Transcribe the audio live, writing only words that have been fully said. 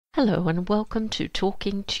Hello and welcome to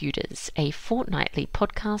Talking Tudors, a fortnightly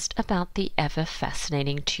podcast about the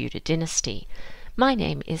ever-fascinating Tudor dynasty. My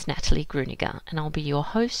name is Natalie Grueninger and I'll be your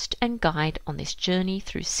host and guide on this journey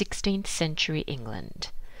through 16th century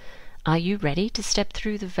England. Are you ready to step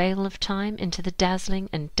through the veil of time into the dazzling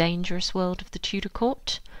and dangerous world of the Tudor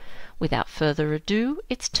court? Without further ado,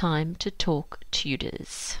 it's time to talk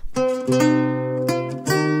Tudors.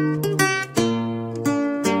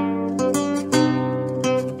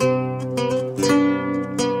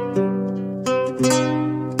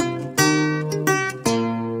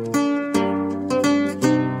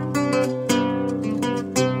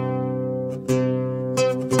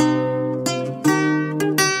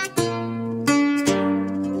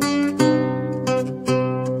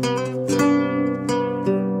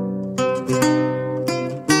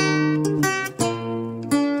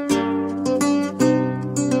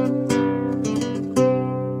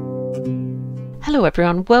 Hello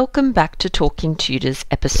everyone, welcome back to Talking Tudors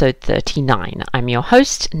episode 39. I'm your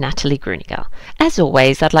host, Natalie Grueninger. As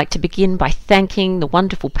always, I'd like to begin by thanking the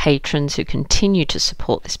wonderful patrons who continue to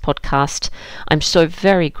support this podcast. I'm so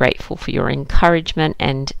very grateful for your encouragement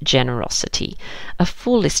and generosity. A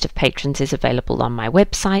full list of patrons is available on my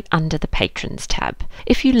website under the Patrons tab.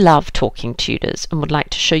 If you love Talking Tudors and would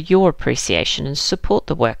like to show your appreciation and support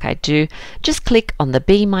the work I do, just click on the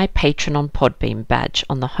Be My Patron on Podbean badge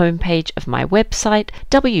on the homepage of my website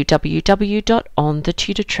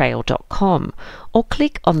www.onthetudortrail.com, or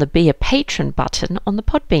click on the Be a Patron button on the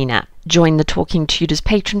Podbean app. Join the Talking Tudors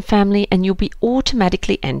patron family and you'll be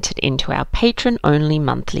automatically entered into our patron-only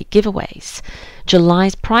monthly giveaways.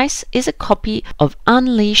 July's prize is a copy of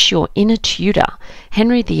Unleash Your Inner Tudor,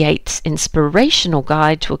 Henry VIII's inspirational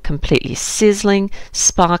guide to a completely sizzling,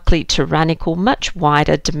 sparkly, tyrannical, much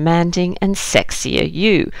wider, demanding and sexier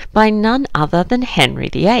you, by none other than Henry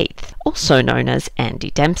VIII, also known as Andy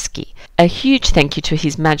Dembski. A huge thank you to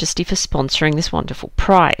His Majesty for sponsoring this wonderful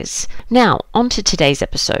prize. Now, on to today's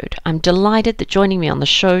episode. I'm delighted that joining me on the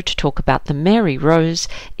show to talk about the Mary Rose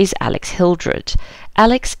is Alex Hildred.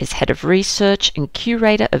 Alex is Head of Research and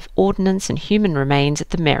Curator of Ordnance and Human Remains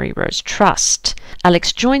at the Mary Rose Trust.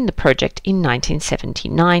 Alex joined the project in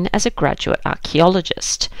 1979 as a graduate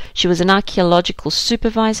archaeologist. She was an archaeological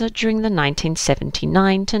supervisor during the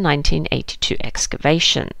 1979 to 1982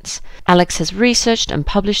 excavations. Alex has researched and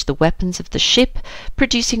published the weapons of the ship,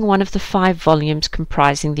 producing one of the 5 volumes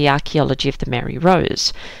comprising the archaeology of the Mary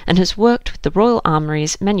Rose, and has worked with the Royal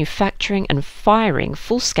Armouries manufacturing and firing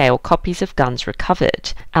full-scale copies of guns recovered.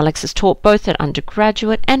 Alex has taught both at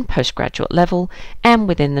undergraduate and postgraduate level and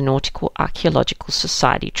within the Nautical Archaeological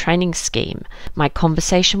Society training scheme. My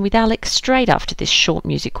conversation with Alex straight after this short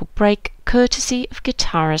musical break, courtesy of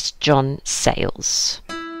guitarist Jon Sayles.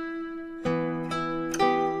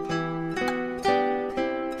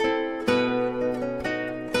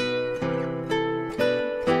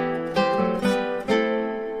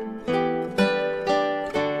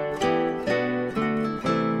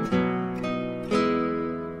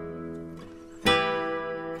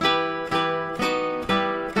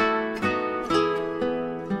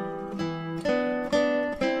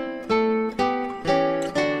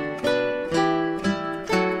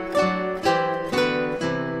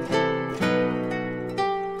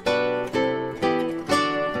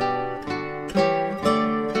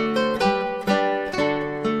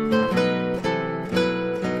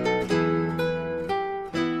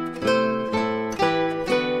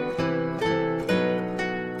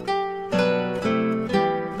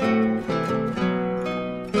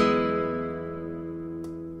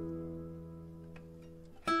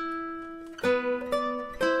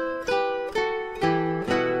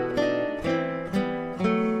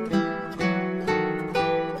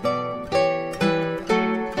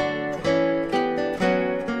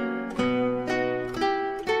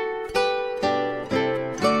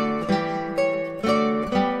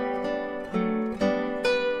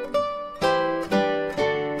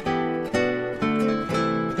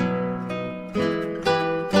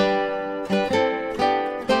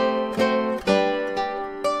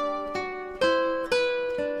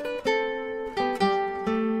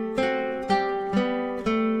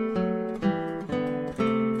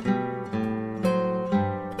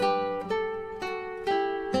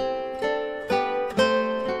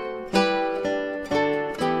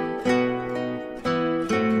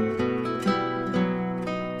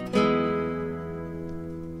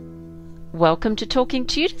 Welcome to Talking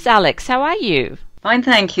Tudors, Alex. How are you? Fine,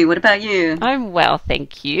 thank you. What about you? I'm well,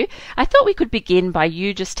 thank you. I thought we could begin by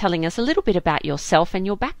you just telling us a little bit about yourself and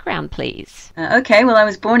your background, please. Okay, well, I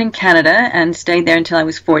was born in Canada and stayed there until I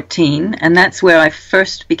was 14, and that's where I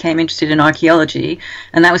first became interested in archaeology,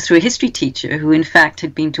 and that was through a history teacher who, in fact,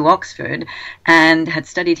 had been to Oxford and had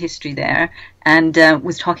studied history there, and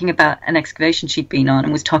was talking about an excavation she'd been on,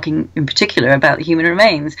 and was talking in particular about the human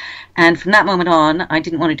remains. And from that moment on, I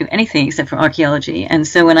didn't want to do anything except for archaeology. And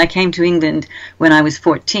so when I came to England when I was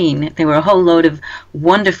 14, there were a whole load of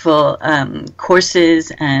wonderful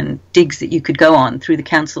courses and digs that you could go on through the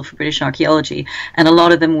Council for British Archaeology, and a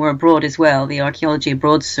lot of them were abroad as well, the Archaeology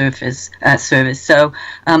Abroad service. So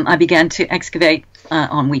I began to excavate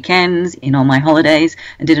on weekends, in all my holidays,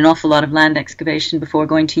 and did an awful lot of land excavation before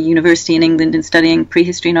going to university in England and studying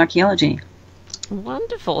prehistory and archaeology.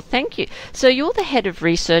 Wonderful, thank you. So you're the head of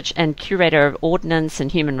research and curator of ordnance and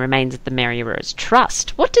human remains at the Mary Rose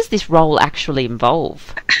Trust. What does this role actually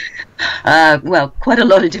involve? Well, quite a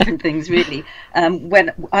lot of different things, really.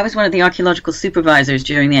 When I was one of the archaeological supervisors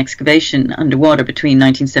during the excavation underwater between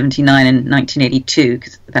 1979 and 1982,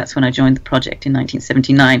 because that's when I joined the project in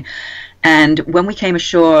 1979. And when we came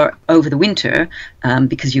ashore over the winter,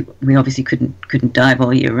 because we obviously couldn't dive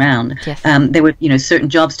all year round, yes. There were certain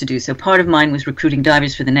jobs to do. So part of mine was recruiting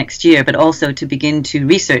divers for the next year, but also to begin to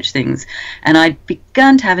research things. And I'd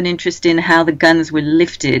begun to have an interest in how the guns were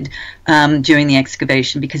lifted during the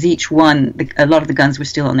excavation, because each one, a lot of the guns were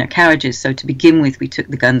still on their carriages. So to begin with, we took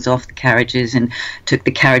the guns off the carriages and took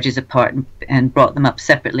the carriages apart and brought them up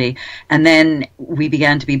separately. And then we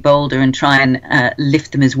began to be bolder and try and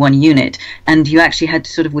lift them as one unit. And you actually had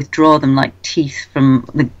to sort of withdraw them like teeth from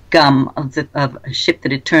the gum of a ship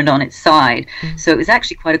that had turned on its side. So it was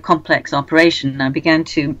actually quite a complex operation. And I began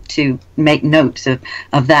to make notes of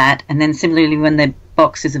that. And then similarly, when the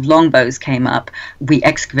boxes of longbows came up, we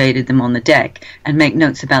excavated them on the deck and make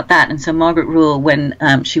notes about that. And so Margaret Rule, when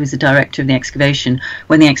she was the director of the excavation,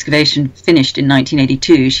 when the excavation finished in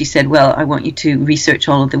 1982, she said, well, I want you to research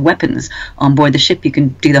all of the weapons on board the ship. You can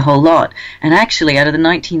do the whole lot. And actually, out of the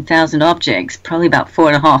 19,000 objects, probably about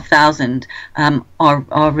 4,500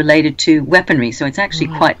 are related to weaponry. So it's actually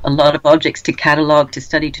quite a lot of objects to catalogue, to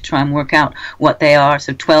study, to try and work out what they are.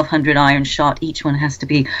 So 1,200 iron shot. Each one has to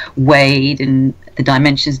be weighed and the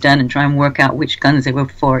dimensions done and try and work out which guns they were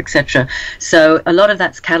for, etc. So a lot of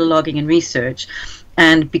that's cataloguing and research.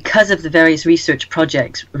 And because of the various research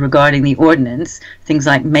projects regarding the ordnance, things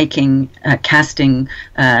like making, casting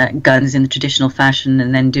guns in the traditional fashion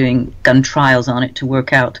and then doing gun trials on it to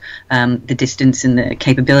work out the distance and the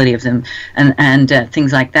capability of them and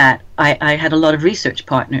things like that, I had a lot of research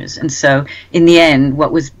partners. And so in the end,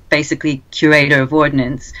 what was basically curator of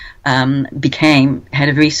ordnance became head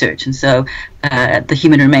of research. And so the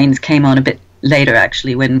human remains came on a bit later,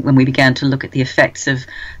 actually, when we began to look at the effects of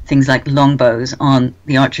things like longbows on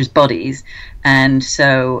the archers' bodies. And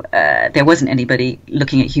so there wasn't anybody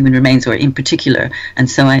looking at human remains, or in particular, and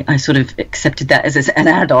so I sort of accepted that as an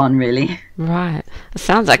add-on, really. Right. It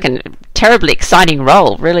sounds like a terribly exciting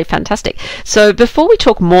role, really fantastic. So before we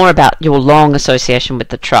talk more about your long association with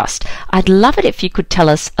the Trust, I'd love it if you could tell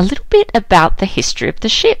us a little bit about the history of the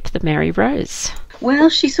ship, the Mary Rose.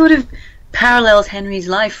 Well, she sort of parallels Henry's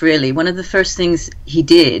life, really. One of the first things he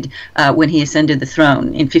did when he ascended the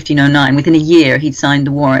throne in 1509, within a year, he'd signed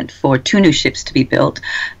the warrant for 2 new ships to be built,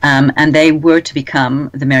 and they were to become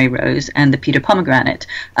the Mary Rose and the Peter Pomegranate.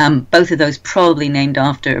 Both of those probably named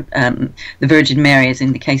after the Virgin Mary, as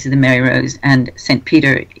in the case of the Mary Rose, and St.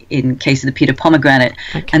 Peter in case of the Peter Pomegranate.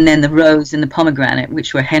 Okay. And then the rose and the pomegranate,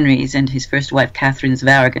 which were Henry's and his first wife Catherine's of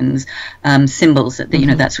Aragon's symbols. That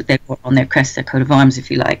that's what they wore on their crest, their coat of arms, if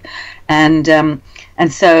you like.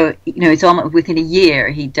 And so, it's almost within a year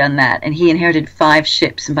he'd done that, and he inherited 5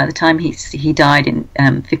 ships. And by the time he died in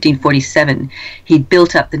 1547, he'd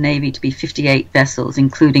built up the navy to be 58 vessels,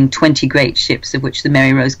 including 20 great ships, of which the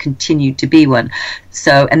Mary Rose continued to be one.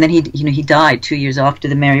 So, and then he died 2 years after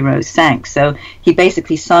the Mary Rose sank. So he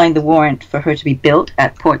basically signed the warrant for her to be built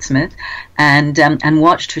at Portsmouth, and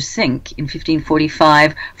watched her sink in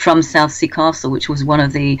 1545 from Southsea Castle, which was one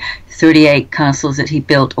of the 38 castles that he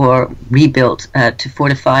built or rebuilt to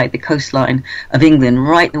fortify the coastline of England,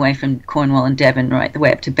 right the way from Cornwall and Devon, right the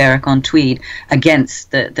way up to Berwick-on-Tweed, against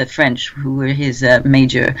the French, who were his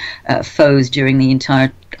major foes during the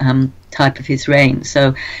entire type of his reign.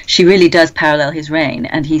 So she really does parallel his reign,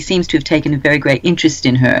 and he seems to have taken a very great interest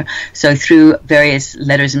in her. So through various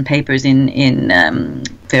letters and papers in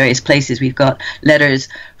various places, we've got letters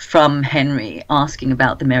from Henry asking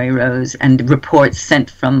about the Mary Rose, and reports sent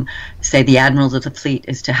from, say, the admirals of the fleet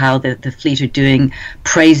as to how the fleet are doing,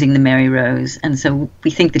 praising the Mary Rose. And so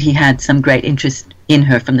we think that he had some great interest in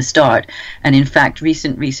her from the start. And in fact,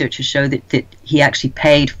 recent research has shown that he actually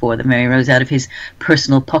paid for the Mary Rose out of his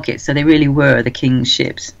personal pocket. So they really were the king's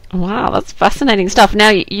ships. Wow, that's fascinating stuff. Now,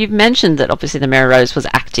 you've mentioned that obviously the Mary Rose was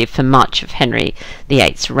active for much of Henry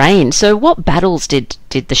VIII's reign. So what battles did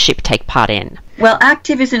the ship take part in? Well,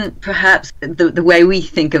 active isn't perhaps the way we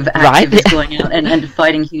think of active, as going out and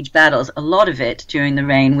fighting huge battles. A lot of it during the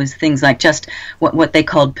reign was things like just what they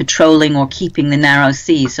called patrolling or keeping the narrow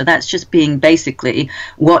seas. So that's just being basically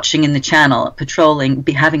watching in the channel, patrolling,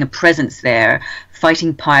 having a presence there,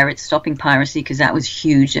 fighting pirates, stopping piracy, because that was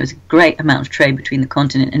huge. There was a great amount of trade between the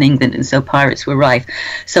continent and England, and so pirates were rife.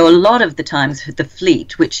 So a lot of the times the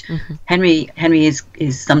fleet, which Henry is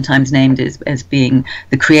sometimes named as being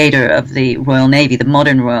the creator of the Royal Navy, the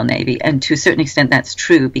modern Royal Navy, and to a certain extent that's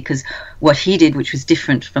true, because what he did, which was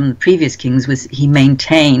different from the previous kings, was he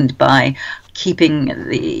maintained by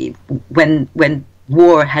keeping when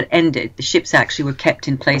war had ended, the ships actually were kept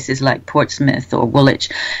in places like Portsmouth or Woolwich,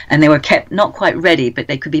 and they were kept not quite ready, but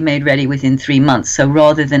they could be made ready within 3 months. So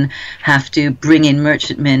rather than have to bring in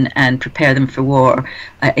merchantmen and prepare them for war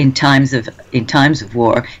in times of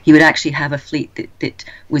war, he would actually have a fleet that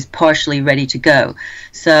was partially ready to go.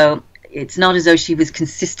 So it's not as though she was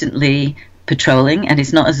consistently patrolling, and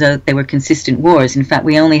it's not as though they were consistent wars. In fact,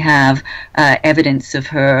 we only have evidence of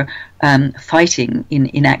her fighting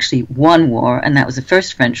in actually one war, and that was the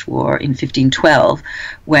First French War in 1512,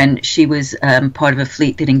 when she was part of a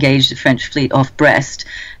fleet that engaged the French fleet off Brest,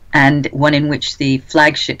 and one in which the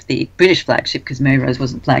flagship, the British flagship, because Mary Rose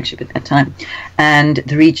wasn't flagship at that time, and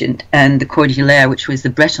the Regent and the Cordelière, which was the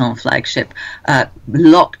Breton flagship,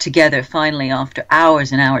 locked together finally after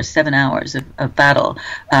hours and hours, 7 hours of battle.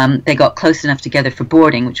 They got close enough together for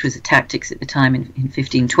boarding, which was the tactics at the time in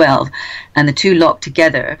 1512, and the two locked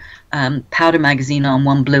together. Powder magazine on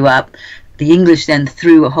one blew up. The English then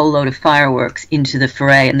threw a whole load of fireworks into the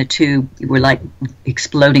foray, and the two were like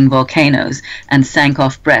exploding volcanoes and sank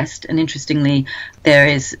off Brest. And interestingly, there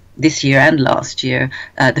is, this year and last year,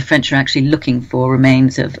 the French are actually looking for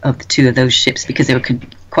remains of the two of those ships, because there were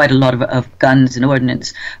quite a lot of guns and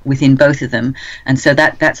ordnance within both of them. And so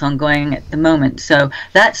that's ongoing at the moment. So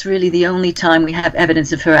that's really the only time we have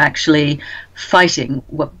evidence of her actually fighting.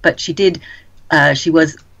 But she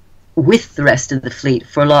was with the rest of the fleet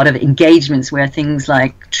for a lot of engagements where things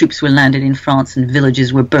like troops were landed in France and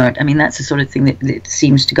villages were burnt. I mean, that's the sort of thing that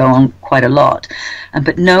seems to go on quite a lot.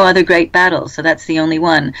 But no other great battles, so that's the only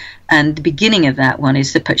one. And the beginning of that one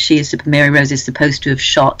is Mary Rose is supposed to have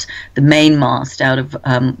shot the mainmast out of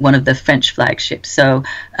one of the French flagships. So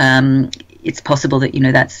it's possible that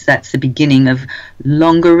that's the beginning of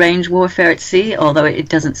longer range warfare at sea, although it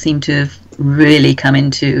doesn't seem to have really come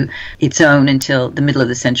into its own until the middle of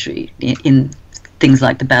the century in things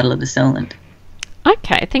like the Battle of the Solent.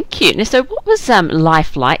 Okay, thank you. Now, so what was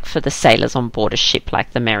life like for the sailors on board a ship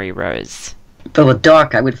like the Mary Rose? Oh,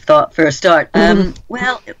 dark, I would have thought, for a start.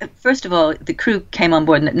 Well, first of all, the crew came on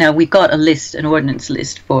board. Now, we've got an ordnance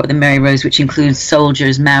list for the Mary Rose, which includes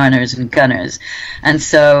soldiers, mariners, and gunners. And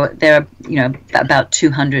so there are, about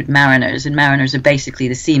 200 mariners, and mariners are basically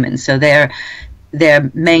the seamen. So their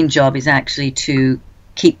main job is actually to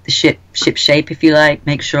keep the ship shape, if you like,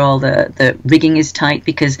 make sure all the rigging is tight,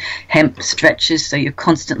 because hemp stretches, so you're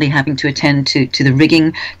constantly having to attend to the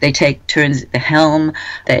rigging. They take turns at the helm.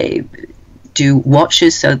 They do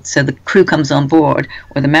watches, so the crew comes on board,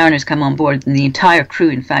 or the mariners come on board, and the entire crew,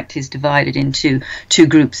 in fact, is divided into two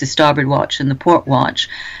groups, the starboard watch and the port watch,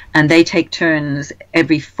 and they take turns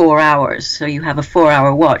every 4 hours, so you have a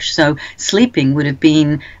 4-hour watch. So sleeping would have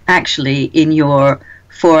been actually in your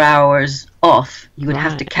 4 hours off. You would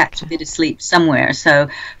have to catch a bit of sleep somewhere. So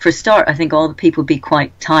for a start, I think all the people would be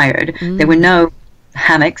quite tired. There were no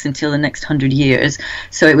hammocks until the next 100 years,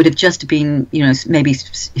 so it would have just been, maybe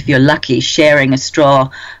if you're lucky, sharing a straw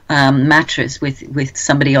mattress with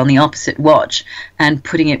somebody on the opposite watch and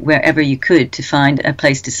putting it wherever you could to find a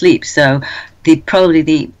place to sleep. So probably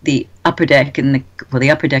the upper deck and the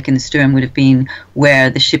upper deck and the stern would have been where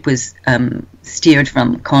the ship was steered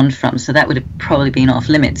from, conned from, so that would have probably been off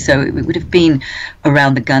limits. So it would have been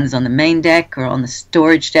around the guns on the main deck or on the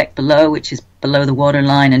storage deck below, which is below the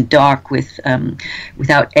waterline and dark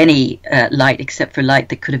without any light except for light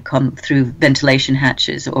that could have come through ventilation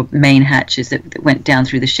hatches or main hatches that went down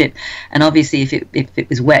through the ship. And obviously if it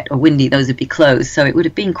was wet or windy, those would be closed. So it would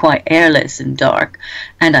have been quite airless and dark.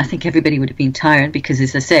 And I think everybody would have been tired because,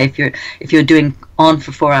 as I say, if you're doing on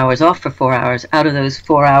for 4 hours, off for 4 hours, out of those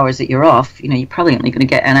 4 hours that you're off, you're probably only going to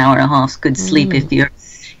get an hour and a half's good sleep if you're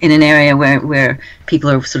in an area where people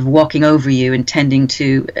are sort of walking over you and tending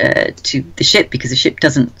to the ship, because the ship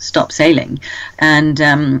doesn't stop sailing. And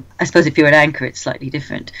I suppose if you're at anchor, it's slightly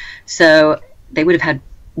different. So they would have had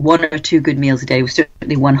 1 or 2 good meals a day,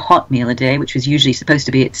 certainly 1 hot meal a day, which was usually supposed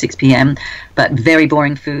to be at 6 p.m., but very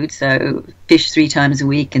boring food. So fish 3 times a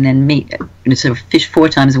week, and then meat, sort of fish 4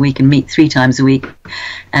 times a week and meat 3 times a week,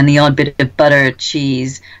 and the odd bit of butter,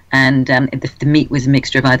 cheese, and the meat was a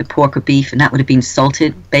mixture of either pork or beef, and that would have been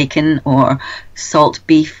salted bacon or salt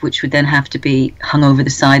beef, which would then have to be hung over the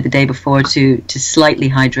side the day before to slightly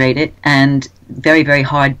hydrate it, and very, very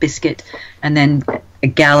hard biscuit, and then a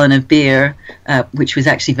gallon of beer, which was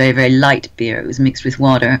actually very, very light beer. It was mixed with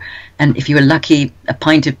water. And if you were lucky, a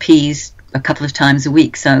pint of peas a couple of times a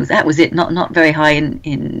week. So that was it. Not very high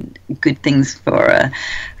in good things for,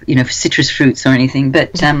 for citrus fruits or anything,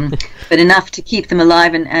 but enough to keep them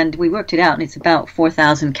alive. And we worked it out, and it's about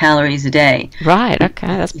 4,000 calories a day. Right. Okay.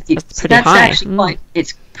 That's pretty that's high. Actually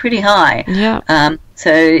it's pretty high. Yeah.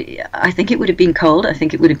 So I think it would have been cold. I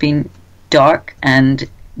think it would have been dark and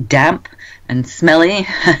damp and smelly.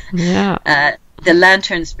 Yeah. The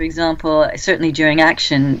lanterns, for example, certainly during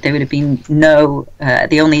action, there would have been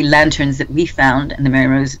the only lanterns that we found, and the Mary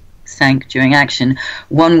Rose sank during action,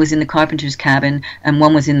 one was in the carpenter's cabin and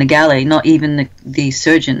one was in the galley. Not even the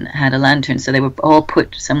surgeon had a lantern, so they were all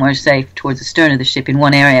put somewhere safe towards the stern of the ship in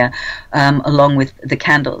one area, along with the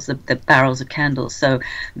candles, the barrels of candles. So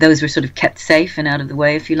those were sort of kept safe and out of the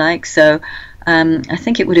way, if you like. So I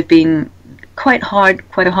think it would have been quite a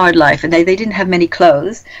hard life, and they didn't have many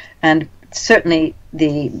clothes, and certainly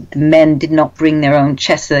the men did not bring their own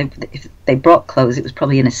chests. So if they brought clothes, it was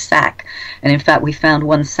probably in a sack. And in fact, we found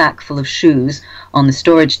 1 sack full of shoes on the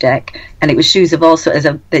storage deck, and it was shoes of also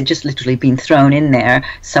they'd just literally been thrown in there.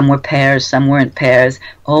 Some were pairs, some weren't pairs,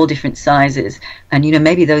 all different sizes. And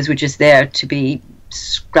maybe those were just there to be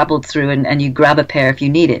scrabbled through, and you grab a pair if you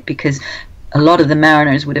need it, because a lot of the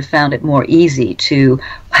mariners would have found it more easy to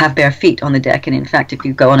have bare feet on the deck. And in fact, if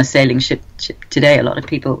you go on a sailing ship today, a lot of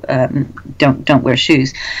people don't wear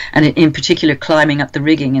shoes. And in particular, climbing up the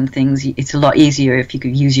rigging and things, it's a lot easier if you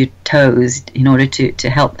could use your toes in order to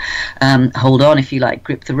help hold on, if you like,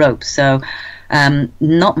 grip the rope. So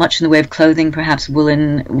not much in the way of clothing, perhaps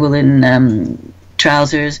woolen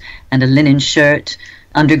trousers and a linen shirt,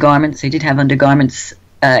 undergarments. They did have undergarments.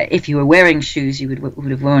 If you were wearing shoes, you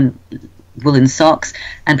would have worn woolen socks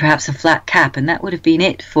and perhaps a flat cap, and that would have been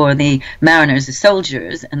it for the mariners. The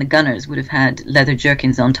soldiers and the gunners would have had leather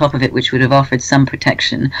jerkins on top of it, which would have offered some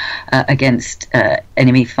protection against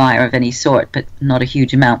enemy fire of any sort, but not a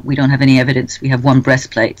huge amount. We don't have any evidence. We have 1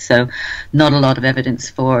 breastplate, so not a lot of evidence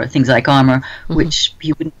for things like armor, which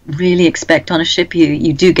you wouldn't really expect on a ship.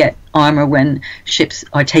 You do get armor when ships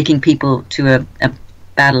are taking people to a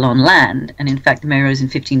battle on land, and in fact the Mary Rose in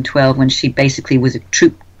 1512, when she basically was a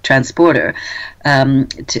troop transporter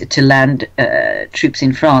to land troops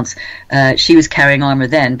in France, she was carrying armor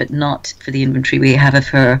then, but not for the inventory we have of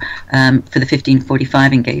her for the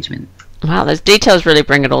 1545 engagement. Wow, those details really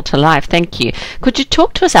bring it all to life. Thank you. Could you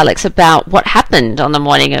talk to us, Alex, about what happened on the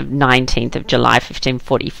morning of 19th of July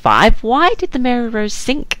 1545? Why did the Mary Rose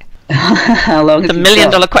sink? How long? The $1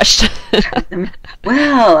 million question.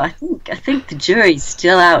 Well, I think the jury's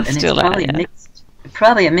still out, and it's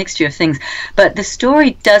probably a mixture of things. But the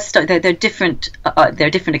story does start. They're different.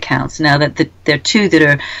 They're different accounts. Now that there are 2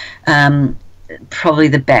 that are probably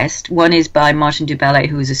the best. One is by Martin du Ballet,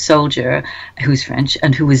 who was a soldier, who's French,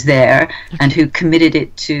 and who was there, and who committed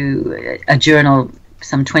it to a journal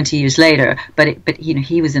some 20 years later. But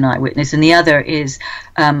he was an eyewitness. And the other is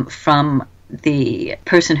from the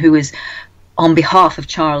person who was on behalf of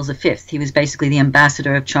Charles V. He was basically the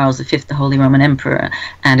ambassador of Charles V, the Holy Roman Emperor,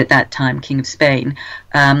 and at that time King of Spain.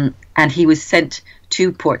 And he was sent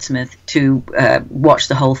to Portsmouth to watch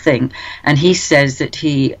the whole thing. And he says that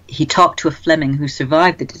he talked to a Fleming who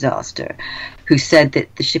survived the disaster, who said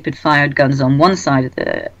that the ship had fired guns on one side of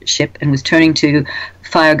the ship and was turning to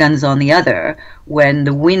fire guns on the other when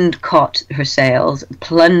the wind caught her sails,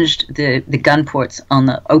 plunged the gun ports on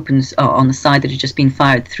the side that had just been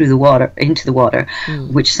fired through the water into the water,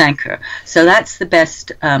 which sank her. So that's the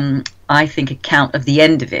best I think account of the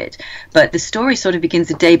end of it. But the story sort of begins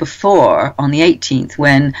the day before, on the 18th,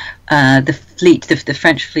 when the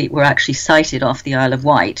French fleet were actually sighted off the Isle of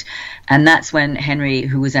Wight, and that's when Henry,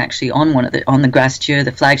 who was actually on the Gracieux,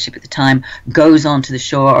 the flagship at the time, goes onto the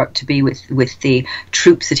shore to be with the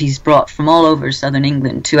troops that he's brought from all over southern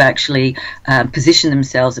England to actually position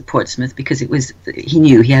themselves at Portsmouth, because he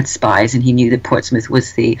knew he had spies, and he knew that Portsmouth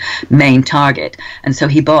was the main target, and so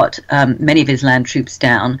he brought many of his land troops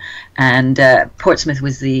down, and Portsmouth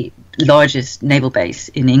was the largest naval base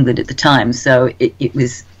in England at the time, so it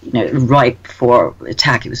was ripe for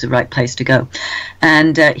attack. It was the right place to go,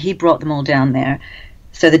 and he brought them all down there.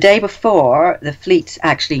 So the day before, the fleets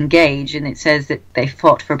actually engaged, and it says that they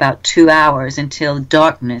fought for about 2 hours until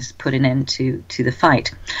darkness put an end to the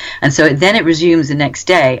fight. And so then it resumes the next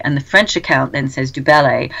day, and the French account then says, Du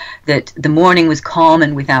Bellay, that the morning was calm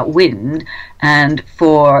and without wind, and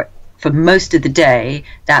for most of the day,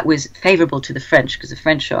 that was favourable to the French, because the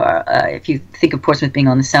French are, if you think of Portsmouth being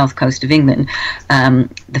on the south coast of England,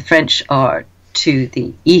 the French are to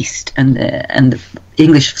the east, and the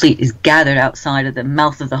English fleet is gathered outside of the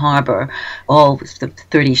mouth of the harbour, all with the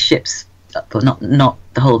 30 ships, well, not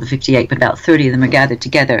the whole of the 58, but about 30 of them are gathered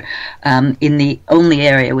together in the only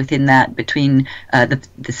area within that between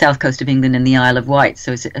the south coast of England and the Isle of Wight.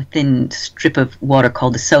 So it's a thin strip of water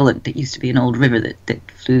called the Solent that used to be an old river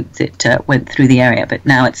that went through the area, but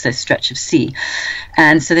now it's a stretch of sea.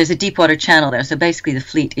 And so there's a deep water channel there. So basically the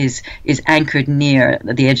fleet is anchored near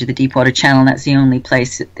the edge of the deep water channel, and that's the only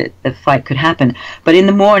place that the fight could happen. But in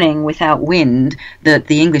the morning, without wind, the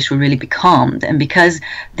English were really becalmed, and because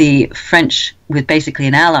the French, with basically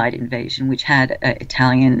an allied invasion, which had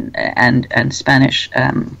Italian and Spanish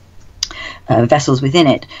vessels within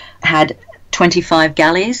it, had 25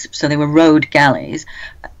 galleys, so they were rowed galleys.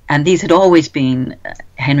 And these had always been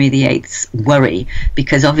Henry VIII's worry,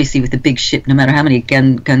 because obviously with a big ship, no matter how many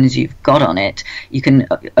guns you've got on it, you can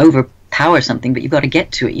overpower something, but you've got to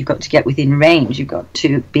get to it. You've got to get within range. You've got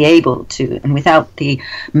to be able to, and without the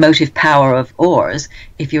motive power of oars,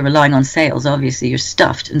 if you're relying on sails, obviously you're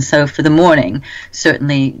stuffed. And so for the morning,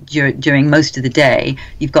 certainly during most of the day,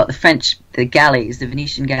 you've got the galleys, the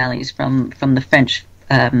Venetian galleys from the French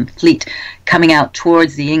fleet coming out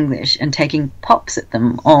towards the English and taking pops at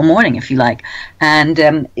them all morning, if you like.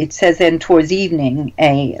 And it says then towards evening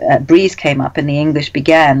a breeze came up, and the English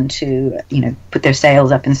began to put their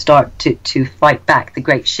sails up and start to fight back the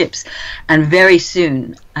great ships. And very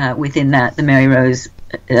soon within that, the Mary Rose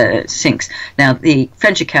sinks. Now the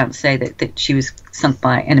French accounts say that she was sunk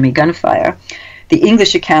by enemy gunfire. The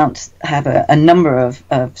English accounts have a number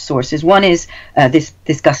of sources. One is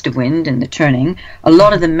this gust of wind and the turning. A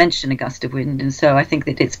lot of them mention a gust of wind, and so I think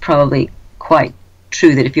that it's probably quite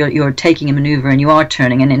true that if you're taking a maneuver and you are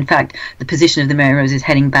turning, and in fact the position of the Mary Rose is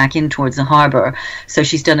heading back in towards the harbour, so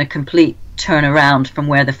she's done a complete turn around from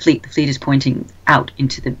where the fleet is pointing out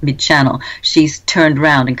into the mid-channel. She's turned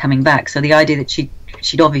around and coming back. So the idea that she'd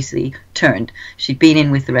obviously turned. She'd been in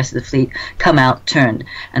with the rest of the fleet, come out, turned.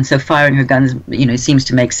 And so firing her guns, seems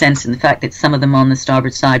to make sense. And the fact that some of them on the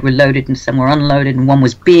starboard side were loaded and some were unloaded, and one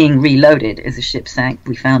was being reloaded as the ship sank,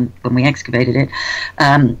 we found when we excavated it,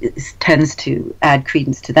 tends to add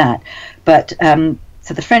credence to that. But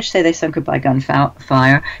so the French say they sunk her by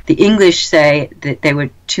gunfire. The English say that there were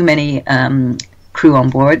too many crew on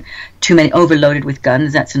board, too many overloaded with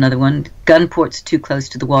guns. That's another one. Gun ports too close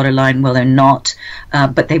to the waterline. Well, they're not,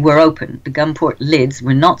 but they were open. The gun port lids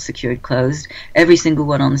were not secured closed. Every single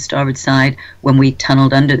one on the starboard side, when we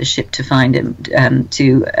tunneled under the ship to find him,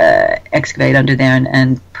 to excavate under there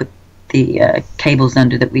and put the cables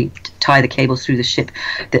under, that we tie the cables through the ship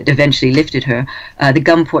that eventually lifted her, the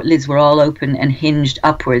gun port lids were all open and hinged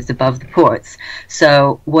upwards above the ports.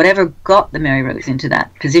 So whatever got the Mary Rose into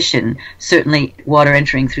that position, certainly water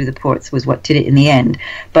entering through the ports was what did it in the end.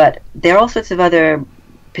 But there are all sorts of other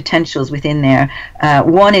potentials within there.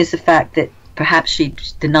 One is the fact that perhaps she,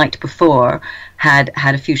 the night before, had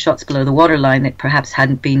a few shots below the waterline that perhaps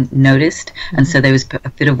hadn't been noticed, and so there was a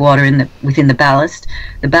bit of water within the ballast.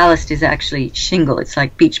 The ballast is actually shingle. It's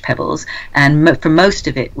like beach pebbles, and for most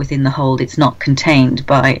of it within the hold, it's not contained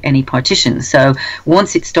by any partition. So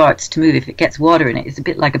once it starts to move, if it gets water in it, it's a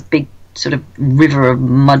bit like a big sort of river of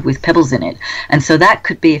mud with pebbles in it. And so that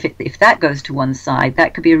could be, if that goes to one side,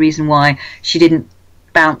 that could be a reason why she didn't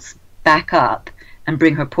bounce back up and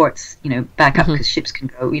bring her ports, back up, because ships can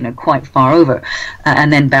go, quite far over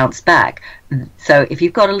and then bounce back. So if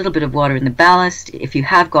you've got a little bit of water in the ballast, if you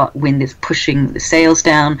have got wind that's pushing the sails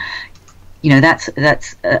down, that's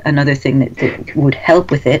another thing that would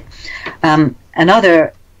help with it.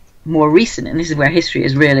 Another more recent, and this is where history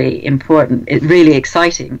is really important, really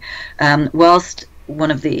exciting, whilst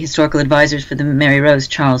one of the historical advisors for the Mary Rose,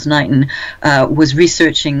 Charles Knighton, was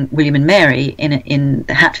researching William and Mary in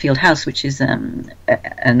the Hatfield House, which is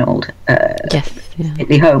an old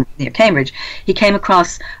stately home near Cambridge. He came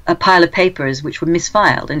across a pile of papers which were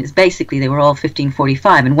misfiled, and it's basically they were all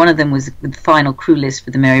 1545, and one of them was the final crew list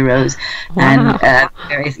for the Mary Rose, and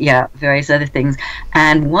various other things,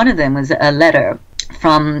 and one of them was a letter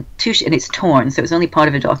from two, and it's torn, so it's only part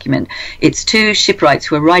of a document. It's two shipwrights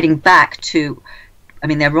who are writing back to,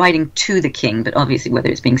 they're writing to the king, but obviously whether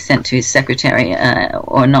it's being sent to his secretary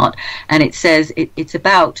or not. And it says it's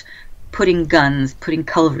about putting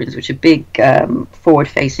culverins, which are big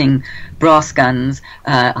forward-facing brass guns,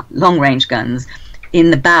 long-range guns, in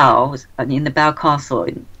the bow castle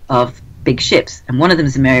of big ships. And one of them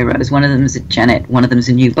is a Mary Rose, one of them is a Janet, one of them is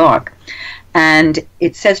a New Bark. And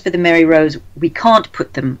it says for the Mary Rose, we can't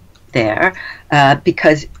put them there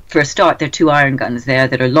because, for a start, there are two iron guns there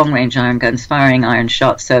that are long-range iron guns firing iron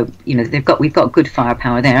shots. So, we've got good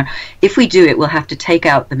firepower there. If we do it, we'll have to take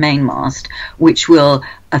out the mainmast, which will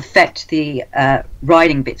affect the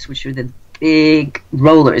riding bits, which are the big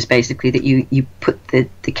rollers, basically, that you put the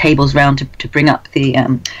cables round to bring up the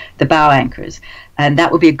bow anchors. And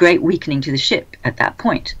that will be a great weakening to the ship at that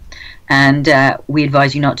point. And we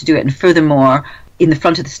advise you not to do it. And furthermore, in the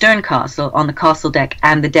front of the stern castle, on the castle deck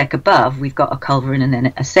and the deck above, we've got a culverin and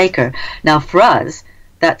then a saker. Now, for us,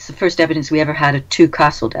 that's the first evidence we ever had of two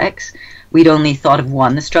castle decks. We'd only thought of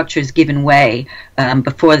one. The structure has given way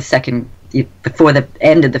before the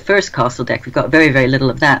end of the first castle deck. We've got very, very little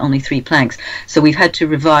of that, only 3 planks. So we've had to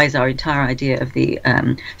revise our entire idea of the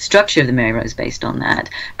structure of the Mary Rose based on that,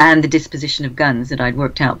 and the disposition of guns that I'd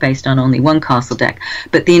worked out based on only one castle deck.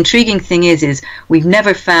 But the intriguing thing is we've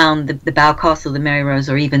never found the bow castle of the Mary Rose,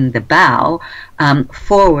 or even the bow,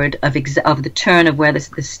 forward of the turn of where the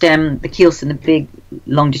stem, the keelson, the big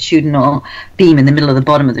longitudinal beam in the middle of the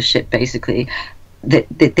bottom of the ship, basically, that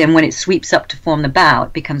then when it sweeps up to form the bow,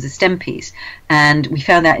 it becomes a stem piece. And we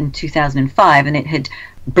found that in 2005, and it had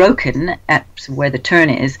broken at where the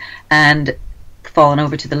turn is and fallen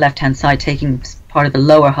over to the left-hand side, taking part of the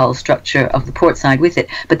lower hull structure of the port side with it.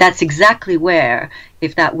 But that's exactly where,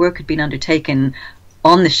 if that work had been undertaken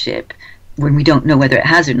on the ship, when we don't know whether it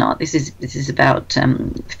has or not, this is about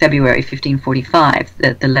February 1545,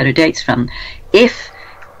 the letter dates from, if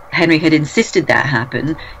Henry had insisted that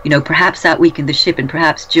happen, perhaps that weakened the ship, and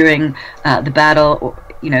perhaps during the battle, or,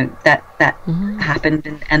 that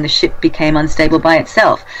happened, and the ship became unstable by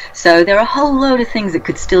itself. So there are a whole load of things that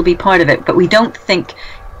could still be part of it, but we don't think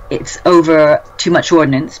it's over too much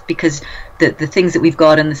ordnance, because the things that we've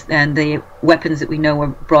got and the weapons that we know were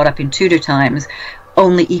brought up in Tudor times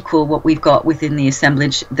only equal what we've got within the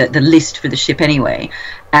assemblage, the list for the ship anyway.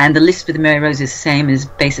 And the list for the Mary Rose is the same as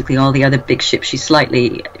basically all the other big ships. She's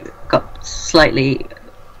got slightly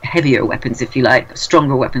heavier weapons, if you like,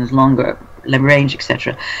 stronger weapons, longer range,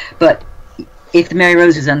 etc. But if the Mary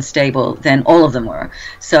Rose is unstable, then all of them were.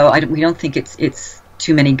 So we don't think it's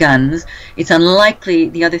too many guns. It's unlikely.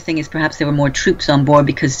 The other thing is perhaps there were more troops on board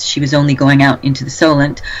because she was only going out into the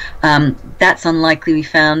Solent. That's unlikely. We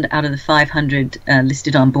found out of the 500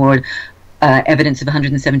 listed on board, evidence of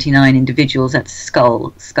 179 individuals. That's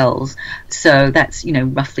skulls. So that's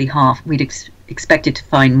roughly half. We'd expected to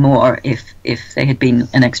find more if there had been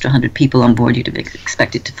an extra 100 people on board. You'd have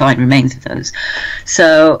expected to find remains of those.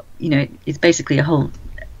 So it's basically a whole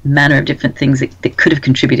manner of different things that could have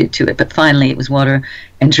contributed to it, but finally it was water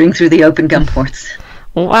entering through the open gun ports.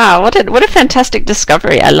 Wow, what a fantastic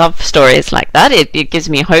discovery. I love stories like that. It gives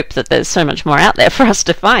me hope that there's so much more out there for us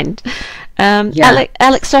to find.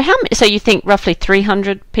 Alex, so you think roughly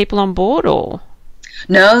 300 people on board, or?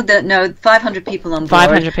 No, 500 people on board,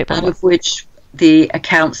 500 people out of which the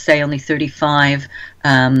accounts say only 35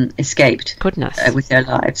 escaped. Goodness. With their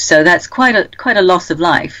lives. So that's quite a loss of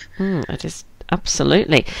life. It is.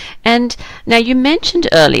 Absolutely. And now you mentioned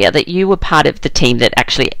earlier that you were part of the team that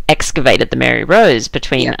actually excavated the Mary Rose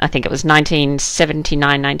between, I think it was 1979,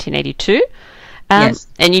 1982. Yes.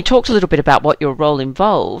 And you talked a little bit about what your role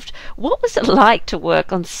involved. What was it like to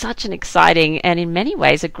work on such an exciting and in many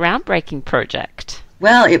ways a groundbreaking project?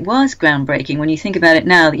 Well, it was groundbreaking when you think about it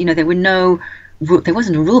now. There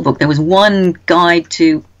wasn't a rule book. There was one guide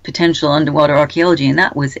to potential underwater archaeology, and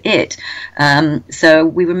that was it. So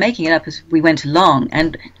we were making it up as we went along.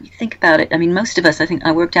 And you think about it, most of us, I think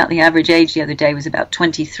I worked out the average age the other day was about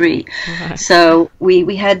 23. Right. So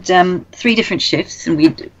we had 3 different shifts,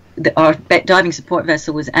 and our diving support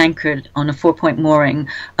vessel was anchored on a 4-point mooring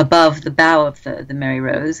above the bow of the Mary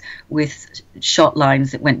Rose, with shot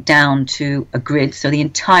lines that went down to a grid. So the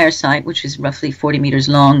entire site, which is roughly 40 meters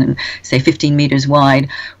long and say 15 meters wide,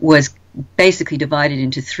 was basically divided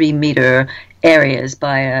into 3-meter areas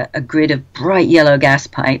by a grid of bright yellow gas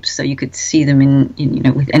pipes, so you could see them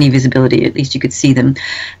in with any visibility. At least you could see them,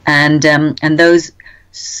 and those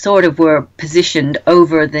sort of were positioned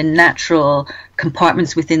over the natural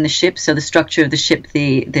compartments within the ship. So the structure of the ship,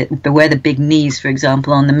 where the big knees, for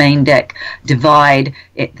example, on the main deck divide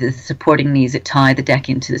it, the supporting knees that tie the deck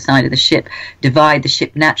into the side of the ship, divide the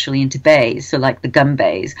ship naturally into bays, so like the gun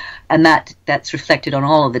bays, and that's reflected on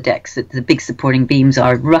all of the decks. That the big supporting beams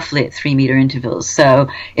are roughly at 3-meter intervals. So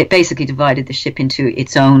it basically divided the ship into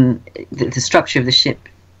its own. The structure of the ship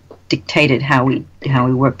dictated how we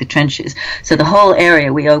worked the trenches. So the whole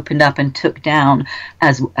area we opened up and took down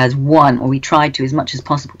as one, or we tried to, as much as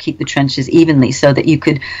possible, keep the trenches evenly, so that you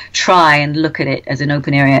could try and look at it as an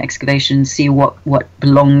open area excavation and see what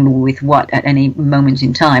belonged with what at any moment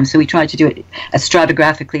in time. So we tried to do it as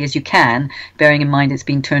stratigraphically as you can, bearing in mind it's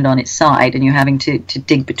being turned on its side and you're having to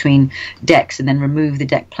dig between decks and then remove the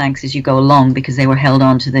deck planks as you go along, because they were held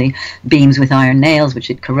onto the beams with iron nails which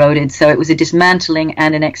had corroded. So it was a dismantling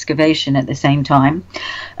and an excavation at the same time.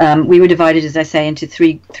 We were divided, as I say, into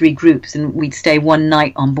three groups, and we'd stay one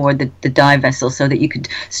night on board the dive vessel, so that you could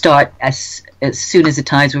start as soon as the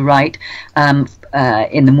tides were right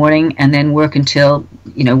in the morning, and then work until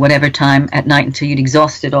whatever time at night, until you'd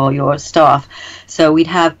exhausted all your staff. So we'd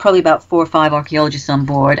have probably about 4 or 5 archaeologists on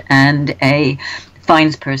board and a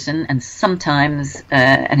finds person, and sometimes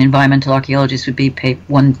an environmental archaeologist would be paid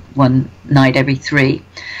one night every 3.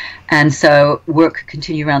 And so work could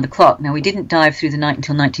continue around the clock. Now, we didn't dive through the night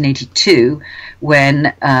until 1982,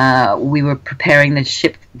 when we were preparing the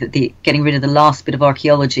ship, getting rid of the last bit of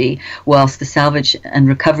archaeology, whilst the salvage and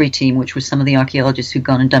recovery team, which were some of the archaeologists who'd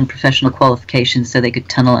gone and done professional qualifications so they could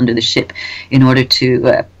tunnel under the ship in order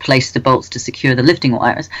to place the bolts to secure the lifting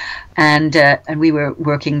wires. And we were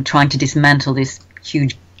working, trying to dismantle this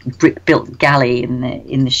huge brick-built galley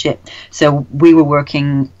in the ship. So we were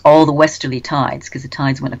working all the westerly tides, because the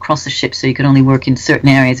tides went across the ship, so you could only work in certain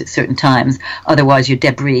areas at certain times. Otherwise, your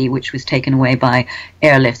debris, which was taken away by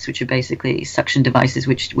airlifts, which are basically suction devices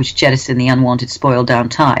which jettison the unwanted spoil down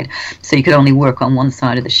tide. So you could only work on one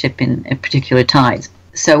side of the ship in particular tides.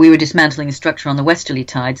 So we were dismantling a structure on the westerly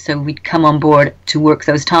tides, so we'd come on board to work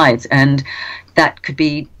those tides, and that could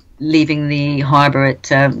be leaving the harbour at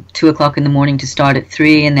 2 o'clock in the morning to start at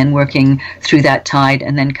 3, and then working through that tide,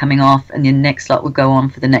 and then coming off, and the next lot would go on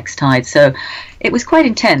for the next tide. So it was quite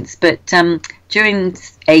intense, but during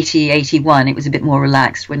 81 it was a bit more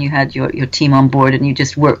relaxed, when you had your team on board and you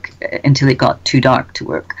just work until it got too dark to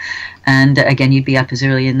work. And again, you'd be up as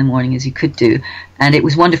early in the morning as you could do, and it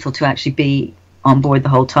was wonderful to actually be on board the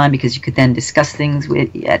whole time, because you could then discuss things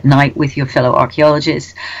at night with your fellow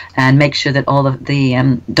archaeologists and make sure that all of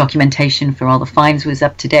the documentation for all the finds was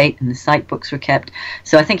up to date and the site books were kept.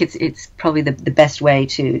 So I think it's probably the best way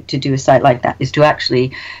to do a site like that, is to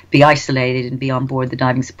actually be isolated and be on board the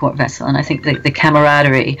diving support vessel. And I think that the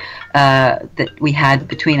camaraderie that we had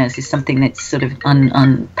between us is something that's sort of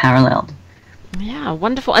unparalleled. Yeah,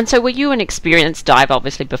 wonderful. And so were you an experienced diver,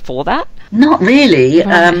 obviously, before that? Not really.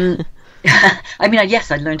 Right. I mean,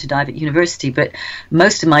 yes, I'd learned to dive at university, but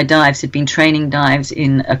most of my dives had been training dives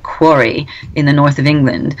in a quarry in the north of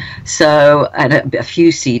England. So, and a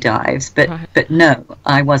few sea dives, but no,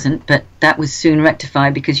 I wasn't. But that was soon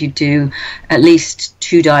rectified, because you do at least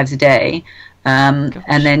 2 dives a day. And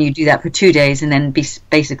then you do that for 2 days, and then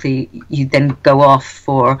basically you then go off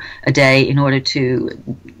for a day in order to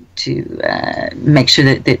make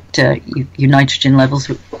sure that your nitrogen levels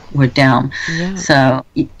were down. Yeah. So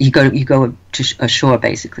you go to ashore,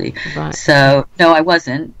 basically. Right. So no, I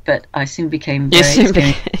wasn't, but I soon became very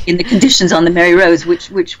experienced in the conditions on the Mary Rose,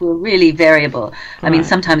 which were really variable. Right. I mean,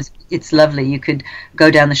 sometimes it's lovely. You could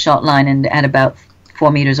go down the shot line, and at about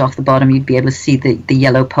 4 meters off the bottom, you'd be able to see the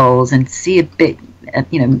yellow poles and see a bit,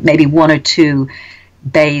 maybe 1 or 2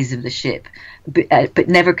 bays of the ship, but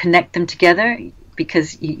never connect them together,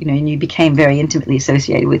 because you became very intimately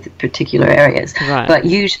associated with particular areas. Right. But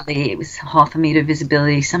usually it was half a meter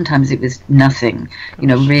visibility. Sometimes it was nothing.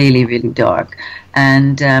 Really, really dark,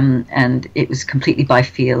 and it was completely by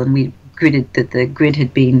feel. And we gridded that the grid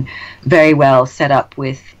had been very well set up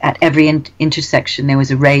with, at every intersection there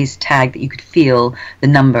was a raised tag that you could feel the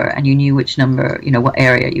number, and you knew which number, what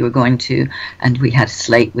area you were going to. And we had a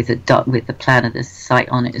slate with a dot with the plan of the site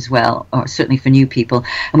on it as well, or certainly for new people.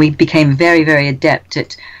 And we became very, very adept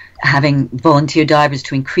at having volunteer divers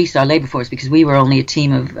to increase our labor force, because we were only a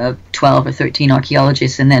team of 12 or 13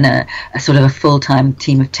 archaeologists, and then a sort of a full-time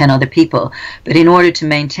team of 10 other people. But in order to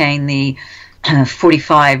maintain the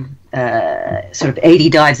 45 sort of 80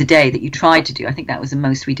 dives a day that you tried to do. I think that was the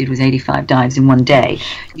most we did, was 85 dives in one day.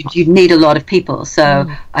 You'd need a lot of people. So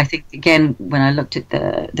I think, again, when I looked at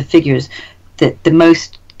the figures, that the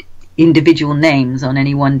most individual names on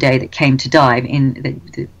any one day that came to dive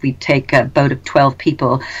we'd take a boat of 12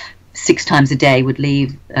 people 6 times a day, would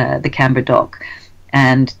leave the Canberra dock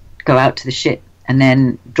and go out to the ship and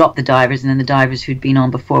then drop the divers, and then the divers who'd been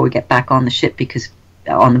on before would get back on the ship, because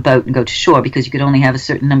on the boat, and go to shore, because you could only have a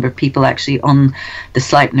certain number of people actually on the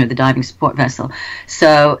Sleipner, the diving support vessel.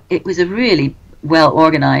 So it was a really well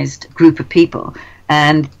organized group of people,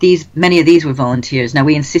 and many of these were volunteers. Now,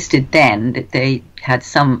 we insisted then that they had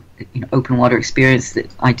some open water experience, that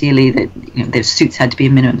ideally that their suits had to be a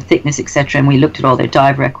minimum thickness, etc., and we looked at all their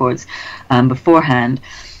dive records beforehand.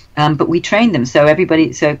 But we trained them, so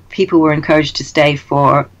people were encouraged to stay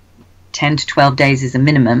for 10 to 12 days as a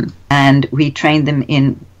minimum, and we trained them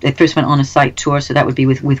they first went on a site tour, so that would be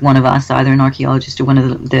with one of us, either an archaeologist or one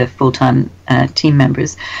of the full-time team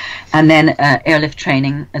members, and then airlift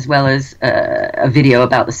training, as well as a video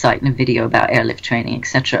about the site and a video about airlift training,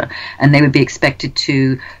 etc. And they would be expected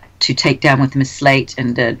to take down with them a slate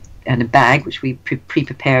and a bag, which we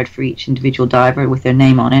pre-prepared for each individual diver with their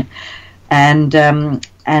name on it,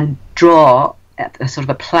 and draw a sort of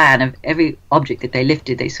a plan of every object that they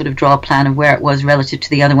lifted. They sort of draw a plan of where it was relative to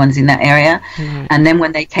the other ones in that area. And then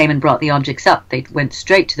when they came and brought the objects up, they went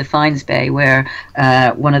straight to the finds bay, where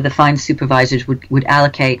one of the finds supervisors would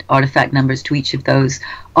allocate artifact numbers to each of those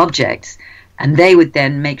objects, and they would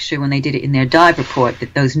then make sure, when they did it in their dive report,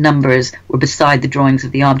 that those numbers were beside the drawings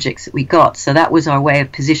of the objects that we got. So that was our way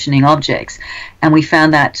of positioning objects, and we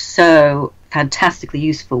found that so fantastically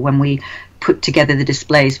useful when we put together the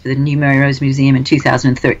displays for the New Mary Rose Museum in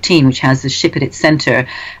 2013, which has the ship at its center,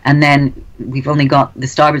 and then we've only got the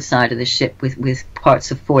starboard side of the ship with parts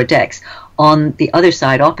of 4 decks. On the other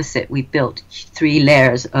side, opposite, we built 3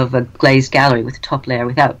 layers of a glazed gallery, with the top layer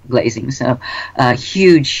without glazing, so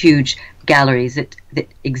huge galleries that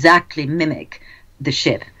exactly mimic the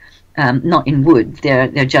ship. Not in wood,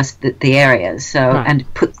 they're just the areas. So, right.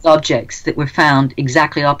 And put objects that were found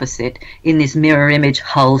exactly opposite in this mirror image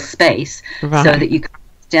hull space, right. So that you can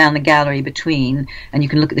down the gallery between, and you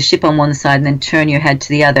can look at the ship on one side and then turn your head to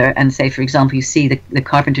the other, and say, for example, you see the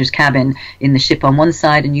carpenter's cabin in the ship on one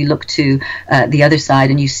side, and you look to the other side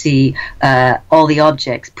and you see all the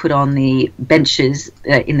objects put on the benches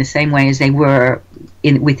in the same way as they were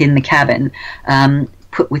within the cabin,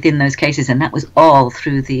 put within those cases, and that was all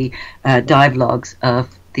through the dive logs of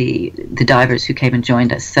the divers who came and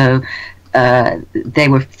joined us. So they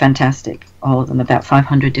were fantastic, all of them, about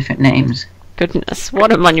 500 different names. Goodness,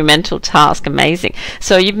 what a monumental task. Amazing.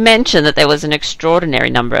 So you've mentioned that there was an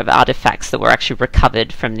extraordinary number of artifacts that were actually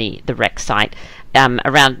recovered from the wreck site,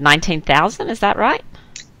 around 19,000, is that right?